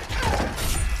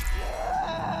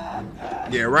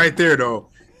 Yeah, right there, though.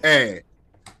 Hey,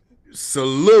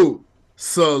 salute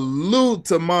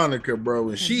to Monica, bro.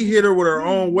 When she hit her with her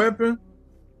own weapon,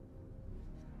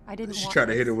 she tried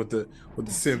to hit her with the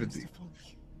sympathy.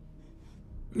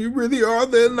 You really are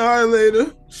the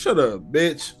Annihilator. Shut up,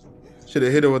 bitch. Should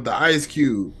have hit her with the ice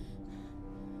cube.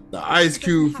 The ice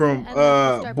cube from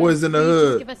Boys in the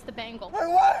Hood. Give us the bangle. I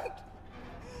won't!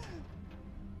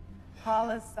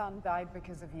 Harla's son died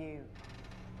because of you.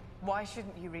 Why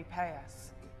shouldn't you repay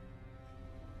us?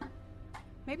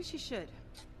 Maybe she should.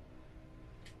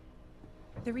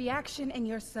 The reaction in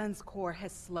your son's core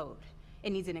has slowed.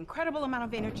 It needs an incredible amount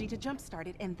of energy to jumpstart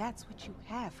it, and that's what you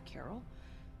have, Carol.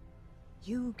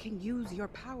 You can use your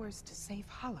powers to save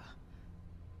Hala.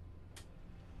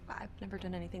 I've never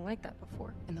done anything like that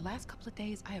before. In the last couple of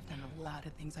days, I have done a lot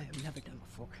of things I have never done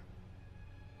before.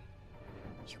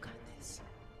 You got this.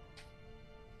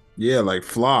 Yeah, like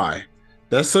fly.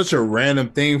 That's such a random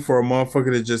thing for a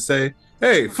motherfucker to just say,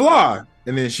 hey, fly.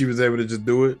 And then she was able to just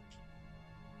do it.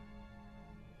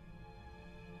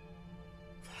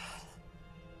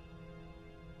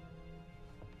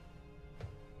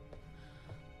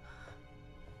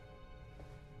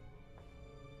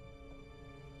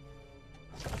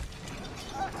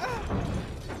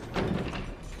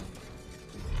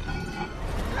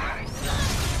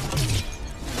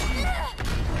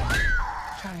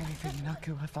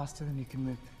 Kill her faster than you can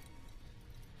move.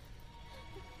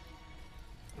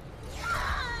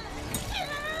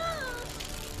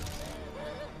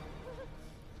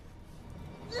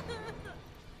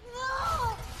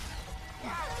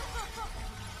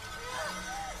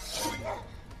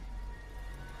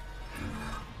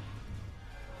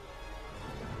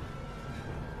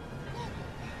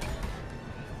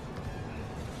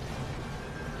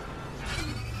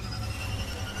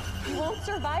 You won't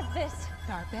survive this.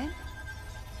 Darben?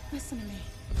 Listen to me.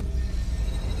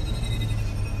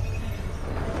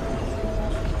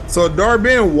 So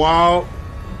Darben wild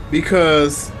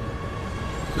because,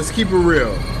 let's keep it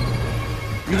real.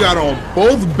 You got on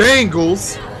both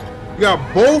bangles. You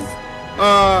got both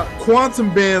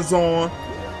quantum bands on.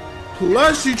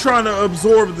 Plus you trying to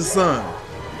absorb the sun.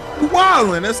 You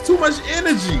wildin'. That's too much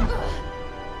energy.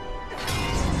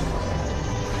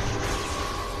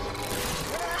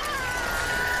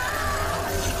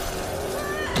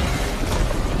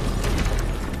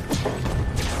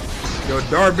 Yo,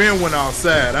 Darben went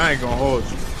outside. I ain't gonna hold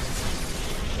you.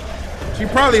 She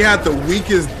probably had the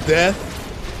weakest death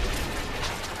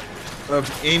of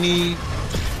any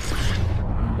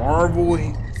Marvel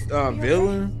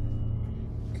villain.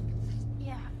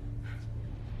 Yeah.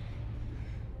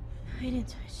 I didn't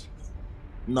touch.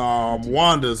 Nah,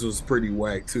 Wanda's was pretty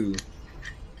whack too.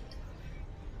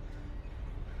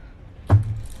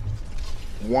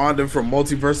 Wanda from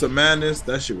Multiverse of Madness,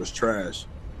 that shit was trash.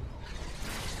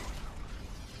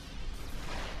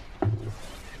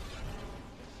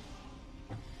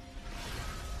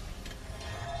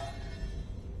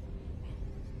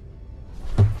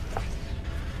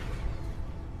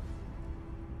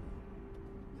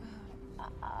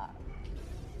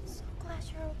 So glad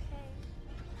you're okay.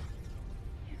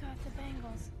 You got the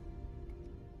bangles.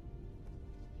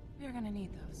 You're gonna need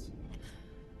those.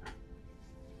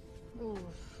 Ooh.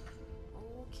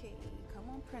 Okay, come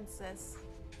on, princess.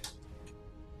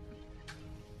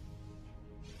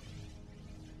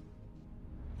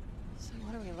 So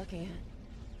what are we looking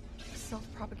at?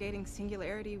 Self-propagating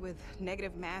singularity with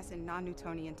negative mass and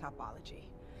non-Newtonian topology.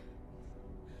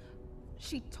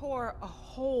 She tore a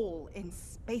hole in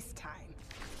space-time.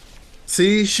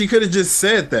 See, she could have just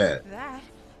said that. That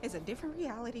is a different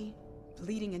reality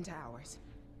bleeding into ours.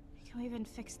 Can we even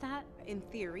fix that? In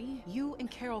theory, you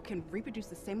and Carol can reproduce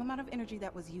the same amount of energy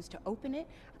that was used to open it.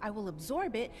 I will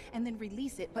absorb it and then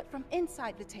release it, but from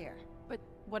inside the tear. But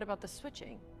what about the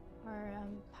switching? Our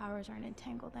powers aren't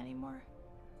entangled anymore.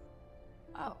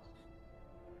 Oh.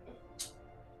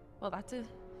 Well, that's a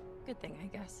good thing, I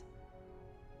guess.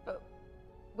 But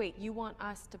wait, you want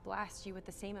us to blast you with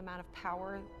the same amount of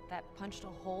power that punched a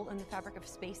hole in the fabric of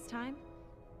space-time?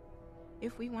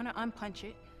 If we want to unpunch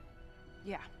it,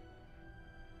 yeah.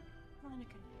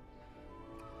 Monica.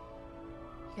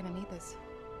 You're gonna need this.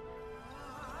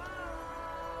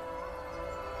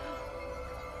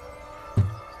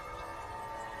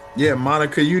 Yeah,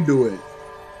 Monica, you do it.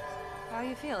 How are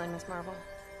you feeling, Miss Marvel?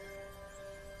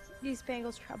 These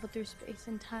bangles travel through space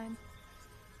and time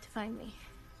to find me.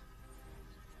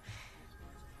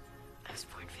 I was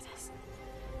born for this.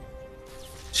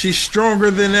 She's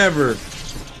stronger than ever.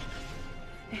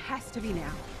 It has to be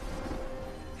now.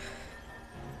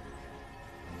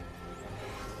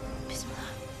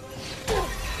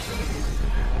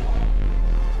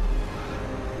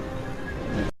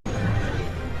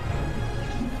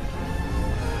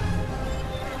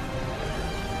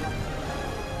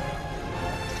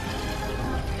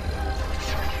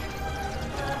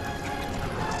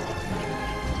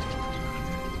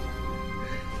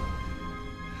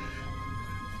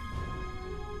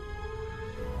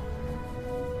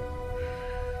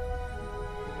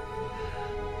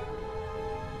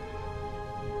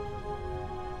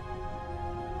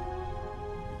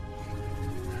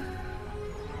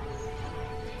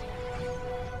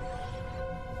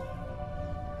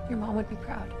 Your mom would be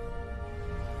proud.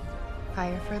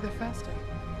 Higher, further, faster.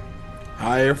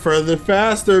 Higher, further,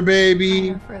 faster, baby.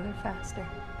 Higher, further, faster.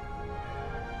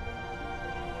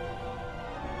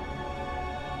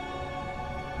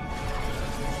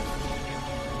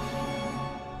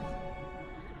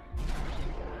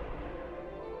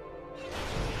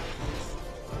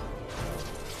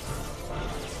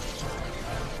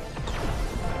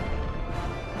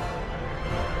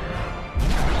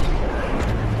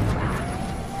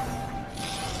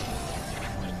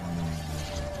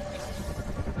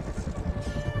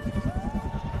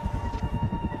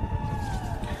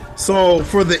 So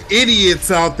for the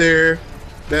idiots out there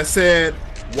that said,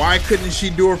 why couldn't she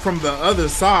do it from the other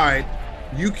side?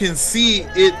 You can see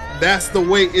it. That's the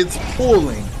way it's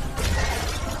pulling.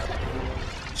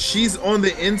 She's on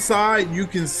the inside. You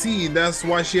can see that's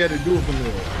why she had to do it from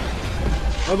there.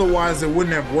 Otherwise, it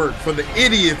wouldn't have worked. For the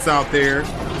idiots out there,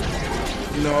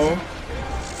 you know,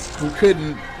 who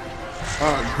couldn't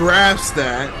grasp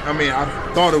that. I mean, I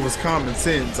thought it was common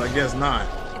sense. I guess not.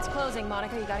 It's closing,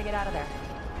 Monica. You gotta get out of there.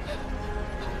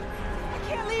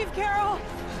 I can't leave, Carol.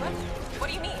 What? What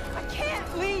do you mean? I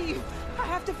can't leave. I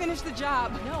have to finish the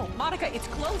job. No, Monica, it's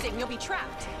closing. You'll be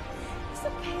trapped. It's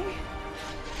okay.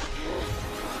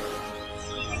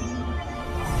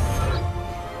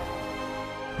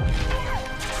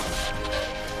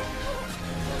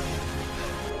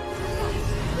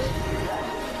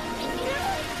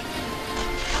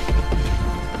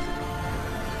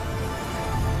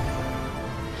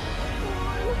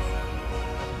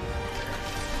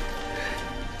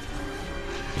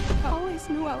 I always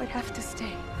knew I would have to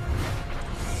stay.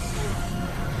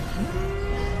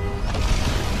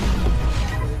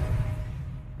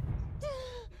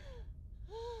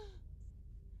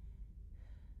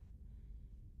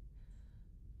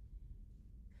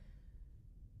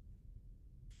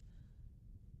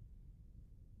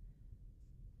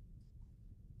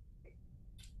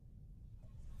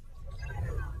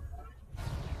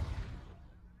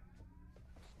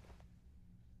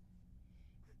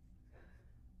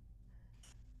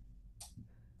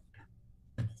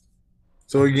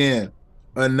 So again,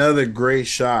 another great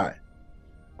shot.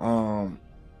 I'm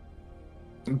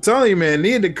telling you, man,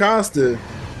 Nia DaCosta,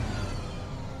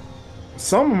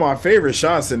 some of my favorite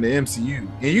shots in the MCU.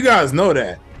 And you guys know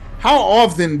that. How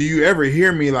often do you ever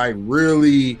hear me like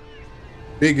really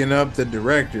bigging up the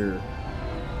director?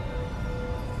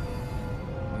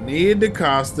 Nia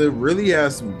DaCosta really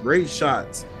has some great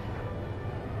shots.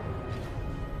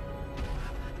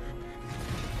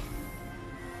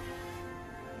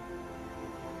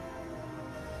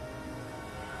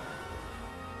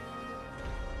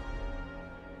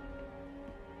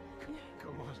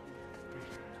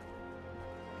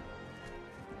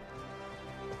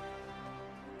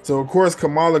 So of course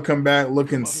Kamala come back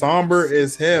looking somber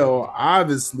as hell.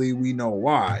 Obviously, we know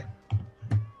why.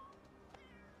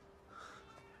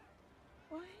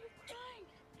 Why are you crying?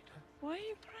 Why are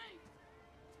you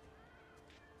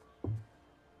crying?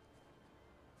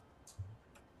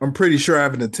 I'm pretty sure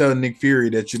having to tell Nick Fury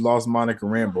that you lost Monica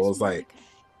Rambeau is like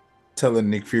telling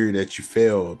Nick Fury that you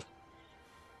failed.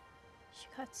 She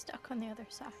got stuck on the other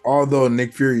side. Although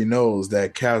Nick Fury knows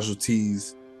that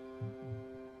casualties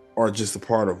are just a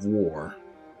part of war.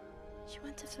 She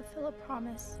went to fulfill a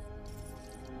promise.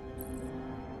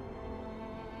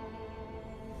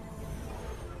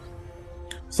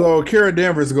 So Kara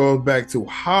Danvers goes back to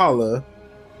Hala.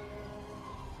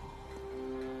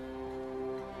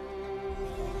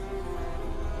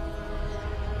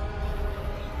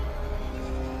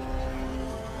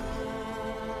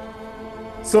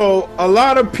 So a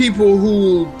lot of people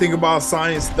who think about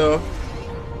science stuff,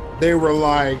 they were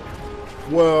like,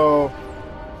 well,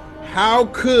 how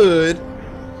could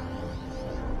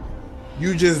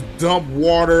you just dump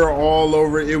water all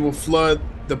over? It will flood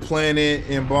the planet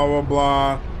and blah, blah,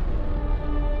 blah.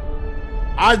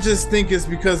 I just think it's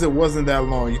because it wasn't that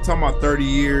long. You're talking about 30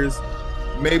 years.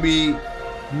 Maybe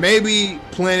a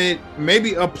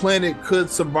planet could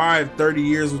survive 30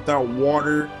 years without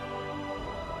water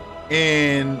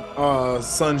and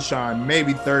sunshine,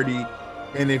 maybe 30.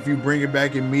 And if you bring it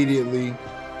back immediately,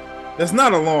 that's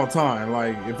not a long time.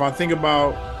 Like if I think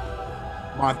about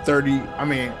my 30, I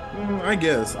mean, I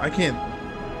guess I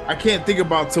can't think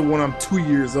about till when I'm 2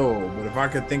 years old, but if I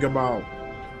could think about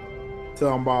till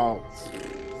I'm about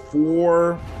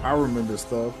 4, I remember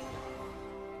stuff.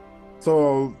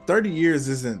 So 30 years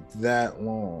isn't that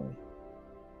long.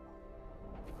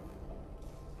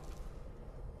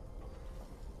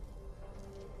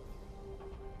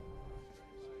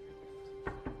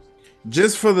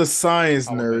 Just for the science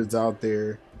nerds out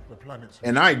there,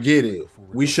 and I get it,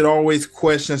 we should always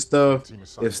question stuff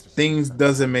if things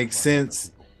doesn't make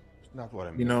sense.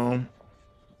 You know,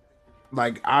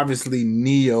 like obviously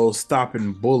Neo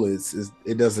stopping bullets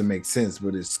it doesn't make sense,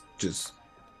 but it's just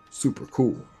super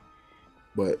cool.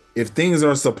 But if things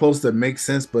are supposed to make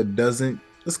sense but doesn't,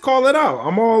 let's call it out.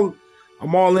 I'm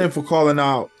all in for calling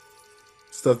out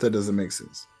stuff that doesn't make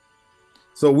sense.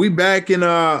 So we back in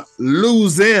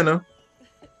Louisiana.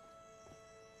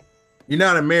 You're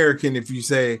not American if you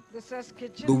say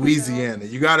Louisiana.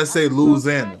 You gotta say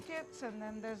Louisiana.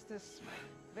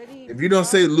 If you don't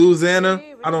say Louisiana,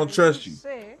 I don't trust you. It's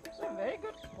a very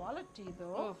good quality,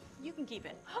 though. You can keep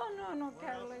it. Oh no,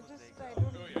 Carol, I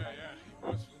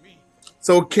don't.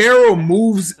 So Carol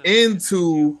moves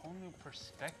into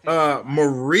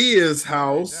Maria's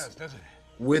house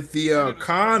with the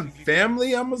Khan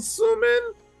family, I'm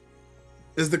assuming.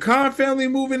 Is the Khan family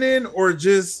moving in or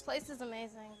just This place is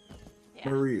amazing. Yeah,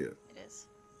 Maria? it is.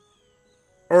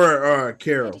 Or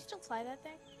Carol? Do you still fly that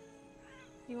thing?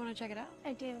 You want to check it out?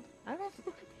 I do. Okay.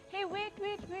 Hey, wait.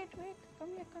 Come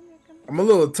here. I'm a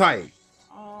little tight.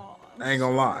 Oh, I ain't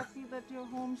gonna lie. happy that you're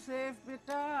home safe,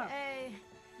 beta. Hey.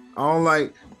 I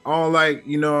don't like,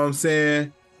 you know what I'm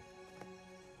saying?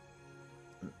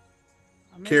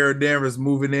 Kara Danvers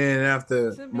moving in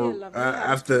after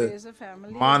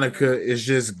Monica is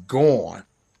just gone.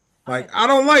 Like, I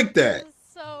don't like that. This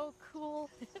is so cool.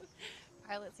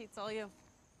 Pilot seat's all you.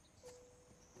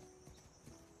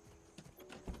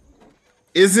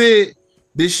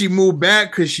 Did she move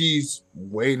back because she's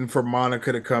waiting for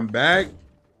Monica to come back?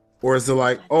 Or is it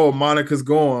like, oh, Monica's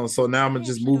gone, so now I'm gonna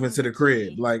just move into the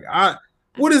crib? Like,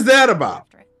 what is that about?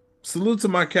 Salute to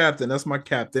my captain. That's my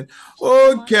captain.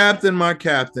 Oh, captain, my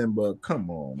captain. But come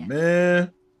on,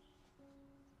 man.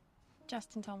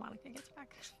 Just until Monica gets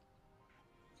back.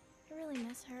 I really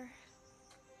miss her.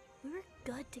 We were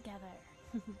good together.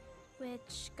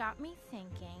 Which got me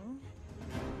thinking.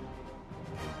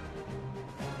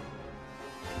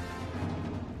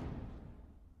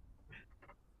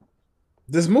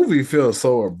 This movie feels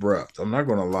so abrupt. I'm not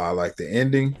gonna lie. Like the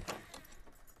ending,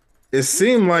 it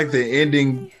seemed like the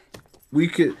ending.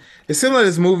 It seemed like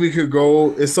this movie could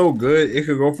go. It's so good. It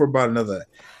could go for about another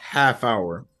half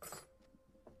hour.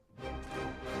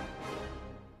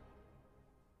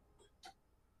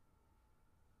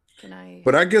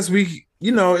 But I guess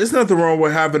it's nothing wrong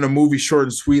with having a movie short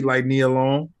and sweet like Nia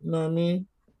Long. You know what I mean?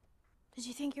 Did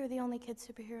you think you were the only kid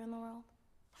superhero in the world?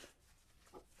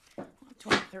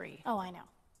 23. Oh, I know.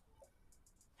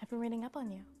 I've been reading up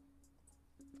on you.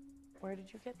 Where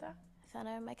did you get that? I found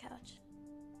it on my couch.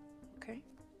 Okay.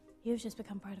 You've just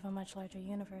become part of a much larger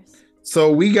universe.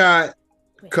 So we got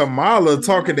Kamala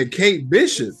talking to Kate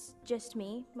Bishop. Just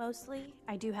me, mostly.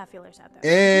 I do have feelers out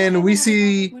there. And we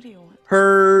see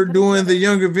her doing the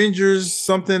Young Avengers,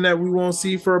 something that we won't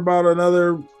see for about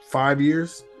another 5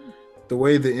 years. The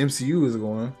way the MCU is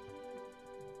going.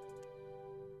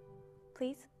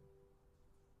 Please?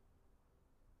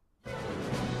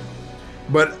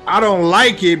 But I don't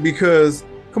like it because,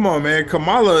 come on, man,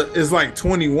 Kamala is like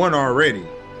 21 already.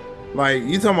 Like,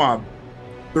 you talking about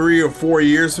 3 or 4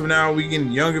 years from now, we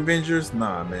getting Young Avengers?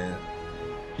 Nah, man.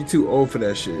 You too old for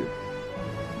that shit.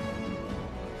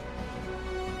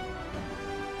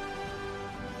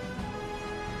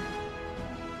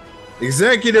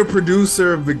 Executive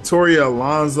producer Victoria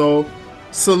Alonso.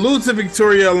 Salute to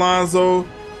Victoria Alonso.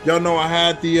 Y'all know I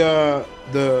had the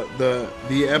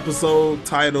episode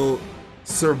titled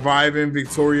Surviving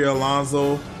Victoria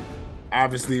Alonso.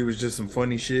 Obviously, it was just some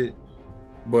funny shit.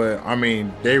 But I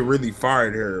mean, they really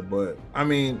fired her. But I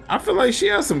mean, I feel like she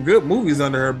has some good movies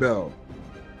under her belt.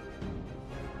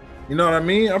 You know what I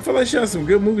mean? I feel like she has some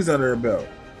good movies under her belt.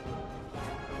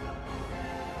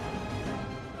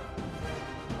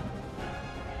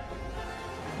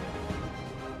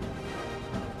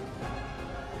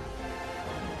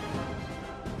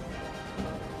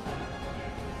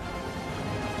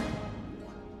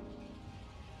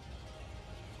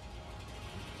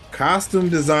 Costume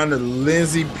designer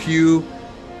Lindsay Pugh.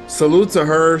 Salute to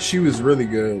her. She was really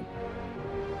good.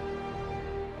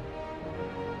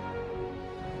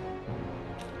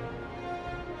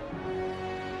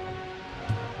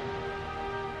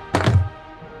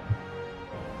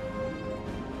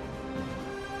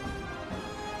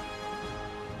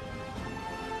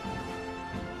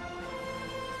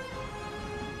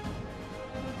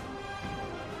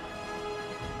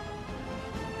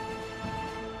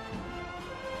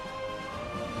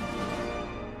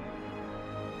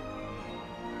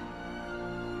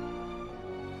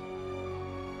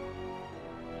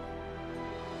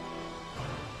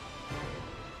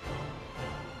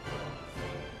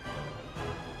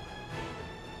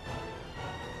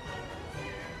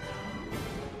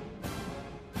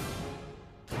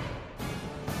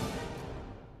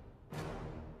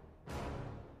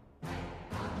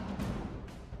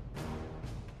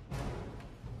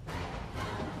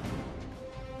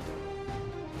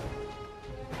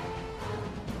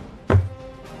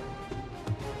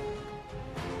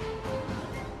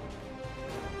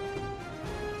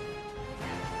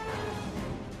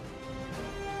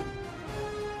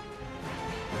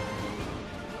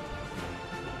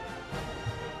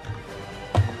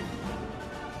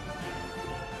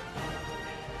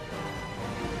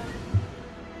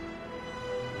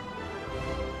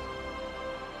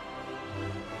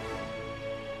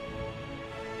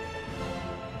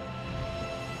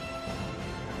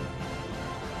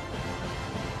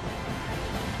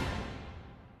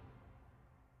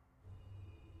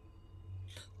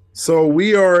 So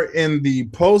we are in the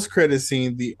post-credit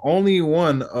scene, the only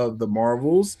one of the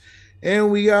Marvels,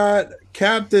 and we got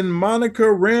Captain Monica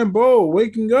Rambeau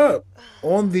waking up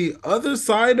on the other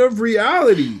side of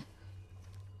reality.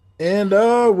 And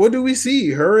what do we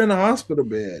see? Her in a hospital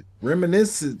bed,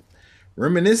 reminiscent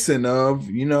of,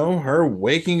 you know, her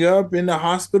waking up in the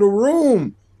hospital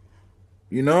room,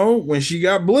 you know, when she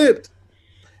got blipped.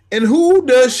 And who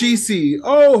does she see?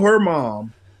 Oh, her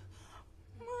mom.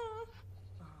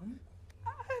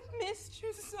 I've missed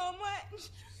you so much.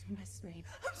 You missed me.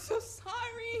 I'm so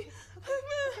sorry.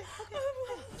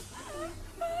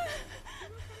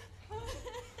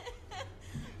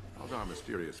 How's our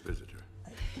mysterious visitor?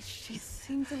 She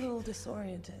seems a little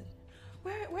disoriented.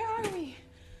 Where are we?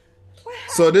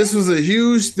 So this was a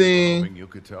huge thing. You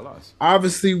could tell us.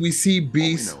 Obviously, we see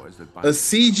Beast, a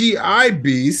CGI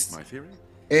Beast,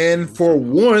 and for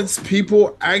once,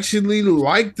 people actually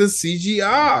like the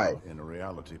CGI. In a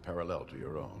reality parallel to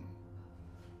your own.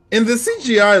 And the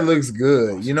CGI looks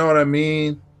good. You know what I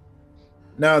mean?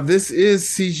 Now, this is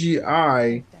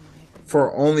CGI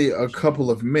for only a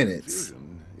couple of minutes.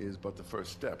 Fusion is but the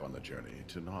first step on the journey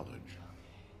to knowledge.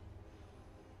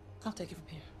 I'll take it from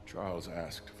here. Charles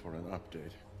asked for an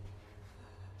update.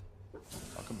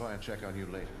 I'll come by and check on you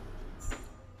later.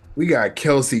 We got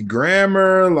Kelsey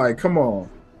Grammer. Like, come on.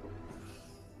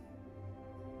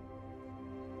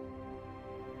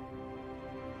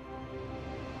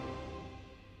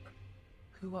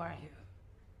 Who are you?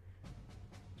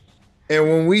 And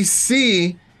when we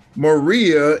see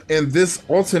Maria in this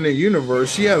alternate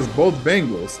universe, she has both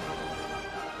bangles.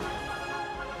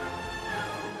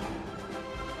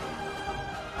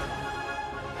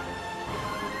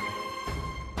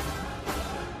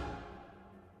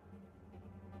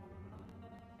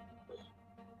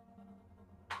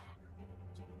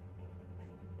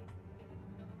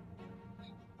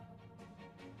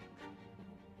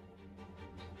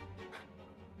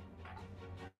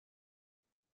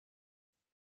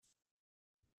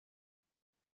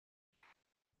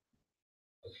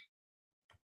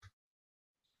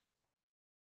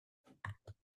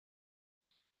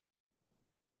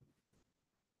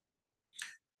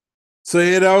 So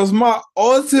yeah, that was my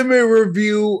ultimate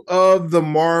review of the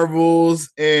Marvels.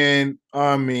 And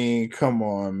I mean, come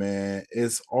on, man.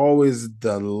 It's always a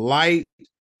delight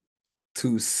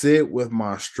to sit with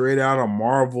my straight out of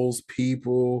Marvels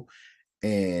people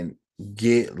and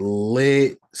get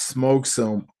lit, smoke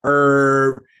some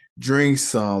herb, drink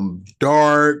some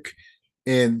dark,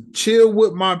 and chill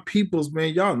with my peoples,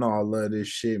 man. Y'all know I love this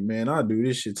shit, man. I do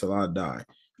this shit till I die.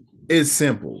 It's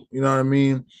simple. You know what I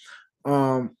mean?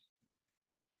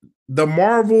 The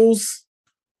Marvels,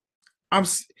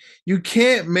 you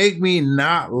can't make me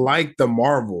not like the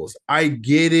Marvels. I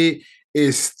get it.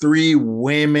 It's 3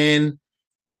 women,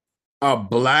 a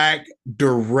black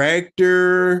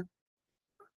director,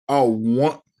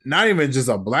 not even just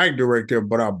a black director,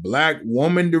 but a black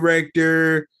woman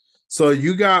director. So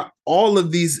you got all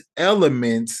of these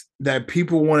elements that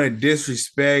people want to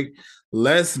disrespect.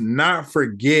 Let's not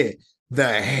forget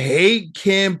the hate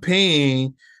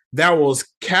campaign that was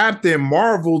Captain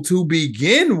Marvel to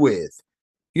begin with.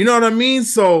 You know what I mean?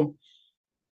 So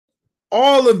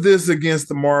all of this against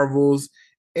the Marvels,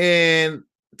 and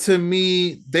to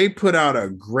me, they put out a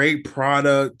great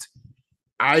product.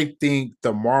 I think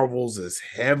the Marvels is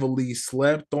heavily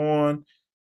slept on.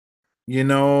 You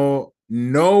know,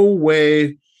 no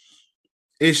way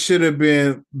it should have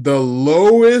been the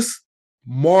lowest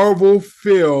Marvel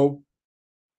film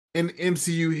in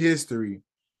MCU history.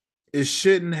 It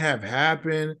shouldn't have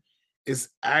happened. It's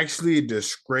actually a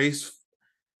disgrace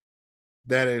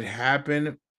that it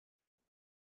happened.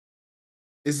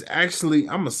 It's actually,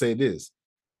 I'm going to say this.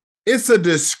 It's a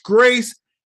disgrace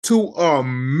to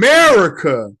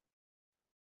America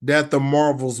that the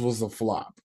Marvels was a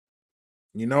flop.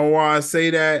 You know why I say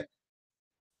that?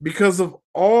 Because of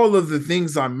all of the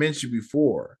things I mentioned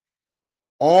before.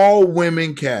 All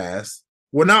women cast.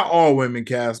 Well, not all women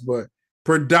cast, but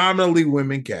predominantly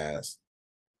women cast.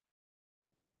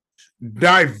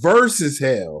 Diverse as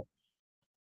hell.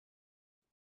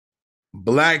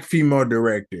 Black female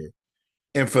director.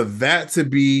 And for that to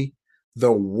be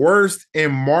the worst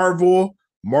in Marvel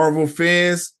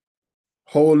fans,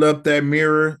 hold up that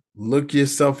mirror, look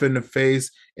yourself in the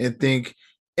face, and think,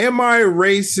 am I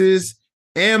racist?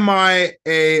 Am I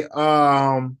a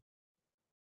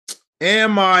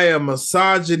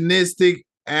misogynistic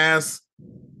ass?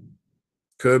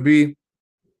 Could be.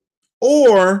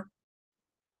 Or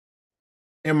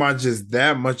am I just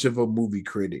that much of a movie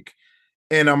critic?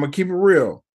 And I'm going to keep it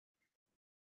real.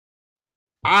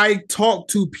 I talk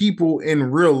to people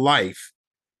in real life,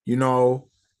 you know,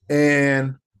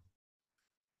 and,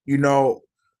 you know,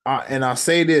 and I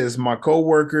say this, my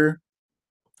coworker,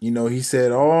 you know, he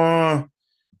said, oh,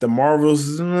 the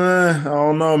Marvels, I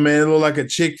don't know, man, it looked like a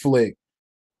chick flick.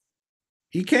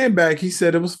 He came back, he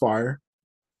said it was fire.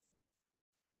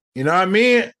 You know what I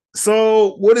mean?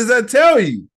 So what does that tell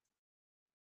you?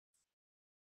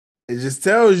 It just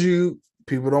tells you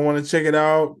people don't want to check it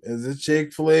out. It's a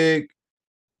chick flick.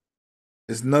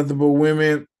 It's nothing but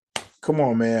women. Come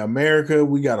on, man. America,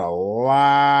 we got a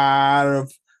lot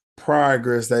of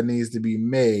progress that needs to be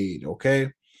made, okay?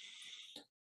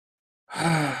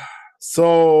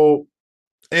 So,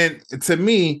 and to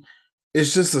me,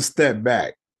 it's just a step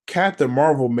back. Captain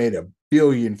Marvel made $1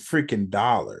 billion freaking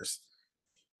dollars.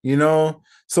 You know?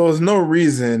 So there's no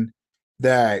reason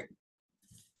that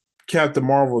Captain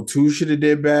Marvel 2 should have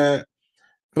did bad.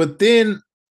 But then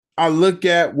I look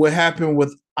at what happened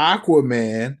with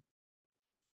Aquaman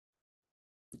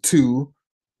 2.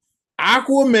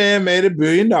 Aquaman made $1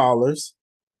 billion.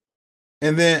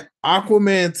 And then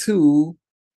Aquaman 2,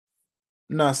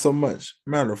 not so much.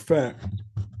 Matter of fact,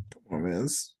 come on, man.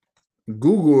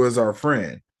 Google is our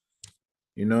friend.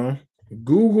 You know?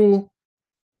 Google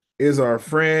is our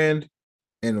friend,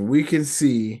 and we can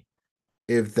see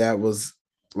if that was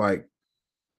like,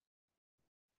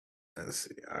 let's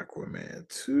see, Aquaman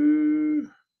 2.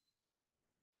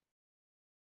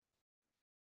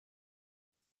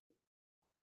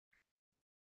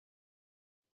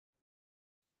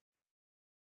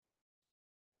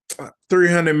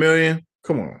 $300 million.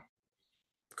 Come on,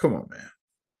 man.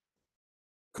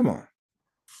 Come on.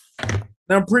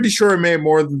 Now I'm pretty sure it made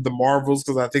more than the Marvels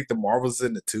because I think the Marvels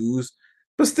in the 2s,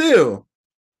 but still,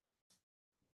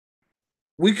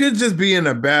 we could just be in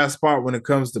a bad spot when it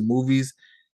comes to movies,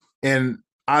 and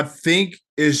I think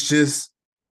it's just,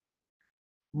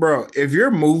 bro, if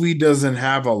your movie doesn't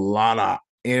have a lot of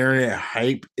internet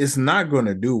hype, it's not going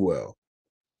to do well.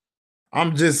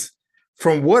 I'm just,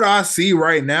 from what I see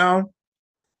right now,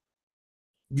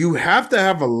 you have to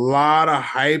have a lot of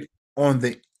hype on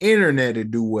the internet to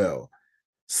do well.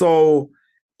 So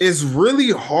it's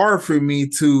really hard for me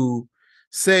to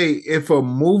say if a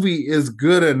movie is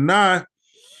good or not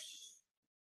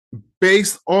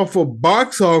based off of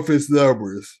box office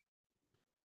numbers.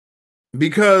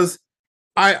 Because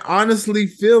I honestly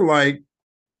feel like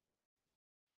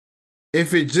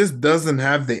if it just doesn't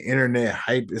have the internet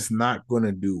hype, it's not going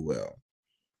to do well.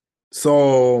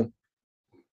 So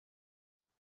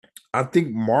I think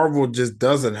Marvel just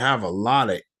doesn't have a lot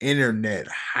of internet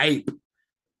hype.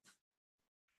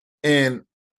 And,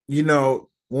 you know,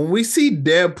 when we see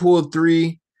Deadpool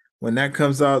 3, when that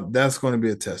comes out, that's going to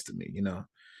be a test to me, you know,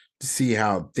 to see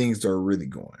how things are really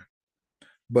going.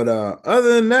 But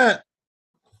other than that,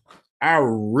 I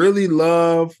really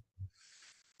love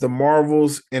the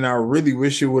Marvels, and I really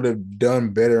wish it would have done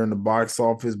better in the box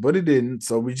office, but it didn't.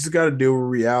 So we just got to deal with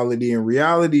reality. And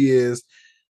reality is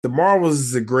the Marvels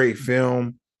is a great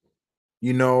film.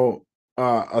 You know,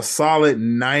 a solid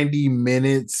 90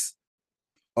 minutes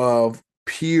of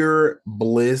pure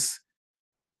bliss.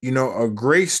 You know, a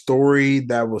great story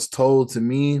that was told to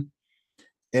me.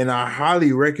 And I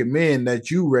highly recommend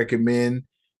that you recommend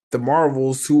the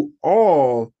Marvels to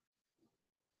all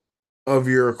of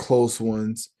your close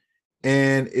ones.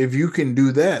 And if you can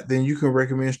do that, then you can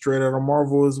recommend Straight Outta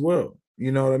Marvel as well.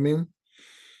 You know what I mean?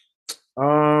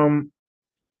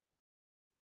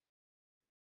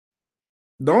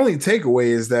 The only takeaway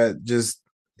is that just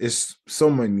it's so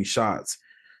many shots.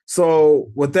 So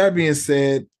with that being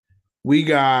said, we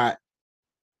got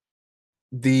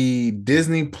the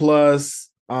Disney Plus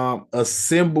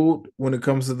assembled when it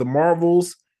comes to the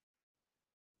Marvels.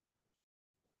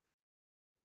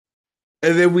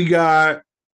 And then we got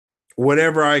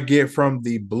whatever I get from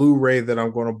the Blu-ray that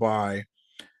I'm going to buy,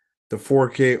 the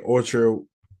 4K Ultra,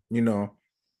 you know,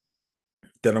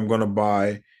 that I'm going to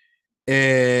buy.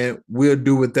 And we'll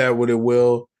do with that what it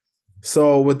will.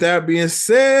 So with that being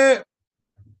said,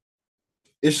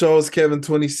 it shows Kevin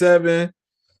 27.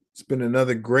 It's been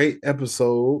another great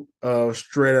episode of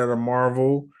Straight Outta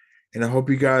Marvel. And I hope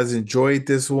you guys enjoyed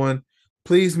this one.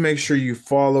 Please make sure you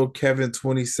follow Kevin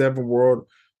 27 World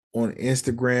on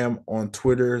Instagram, on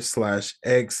Twitter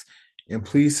 /X, and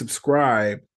please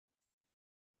subscribe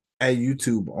at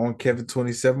YouTube on Kevin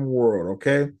 27 World,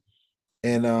 okay?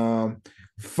 And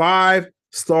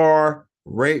 5-star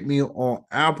rate me on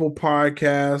Apple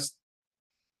Podcast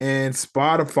and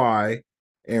Spotify,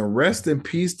 and rest in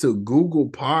peace to Google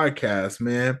Podcasts,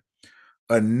 man.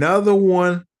 Another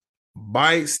one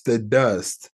bites the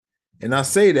dust. And I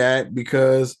say that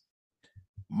because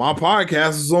my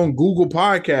podcast is on Google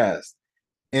Podcasts.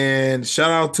 And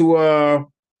shout out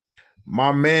to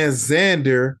my man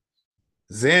Xander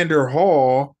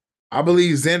Hall. I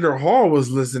believe Xander Hall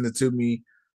was listening to me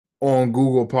on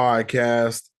Google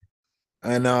Podcast.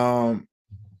 And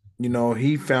you know,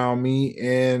 he found me,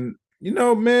 and you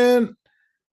know, man,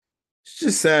 it's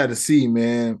just sad to see,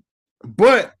 man.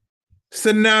 But it's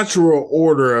a natural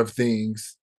order of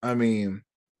things. I mean,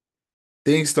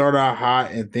 things start out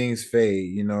hot and things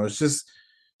fade. You know, it's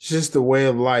just the way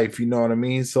of life. You know what I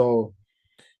mean? So,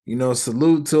 you know,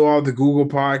 salute to all the Google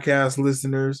Podcast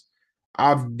listeners.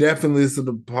 I've definitely listened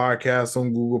to podcasts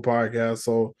on Google Podcasts.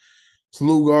 So,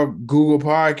 salute our Google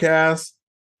Podcasts.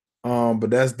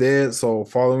 But that's dead. So,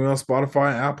 follow me on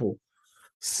Spotify and Apple.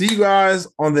 See you guys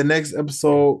on the next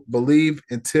episode. Believe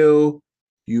until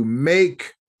you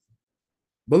make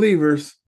believers.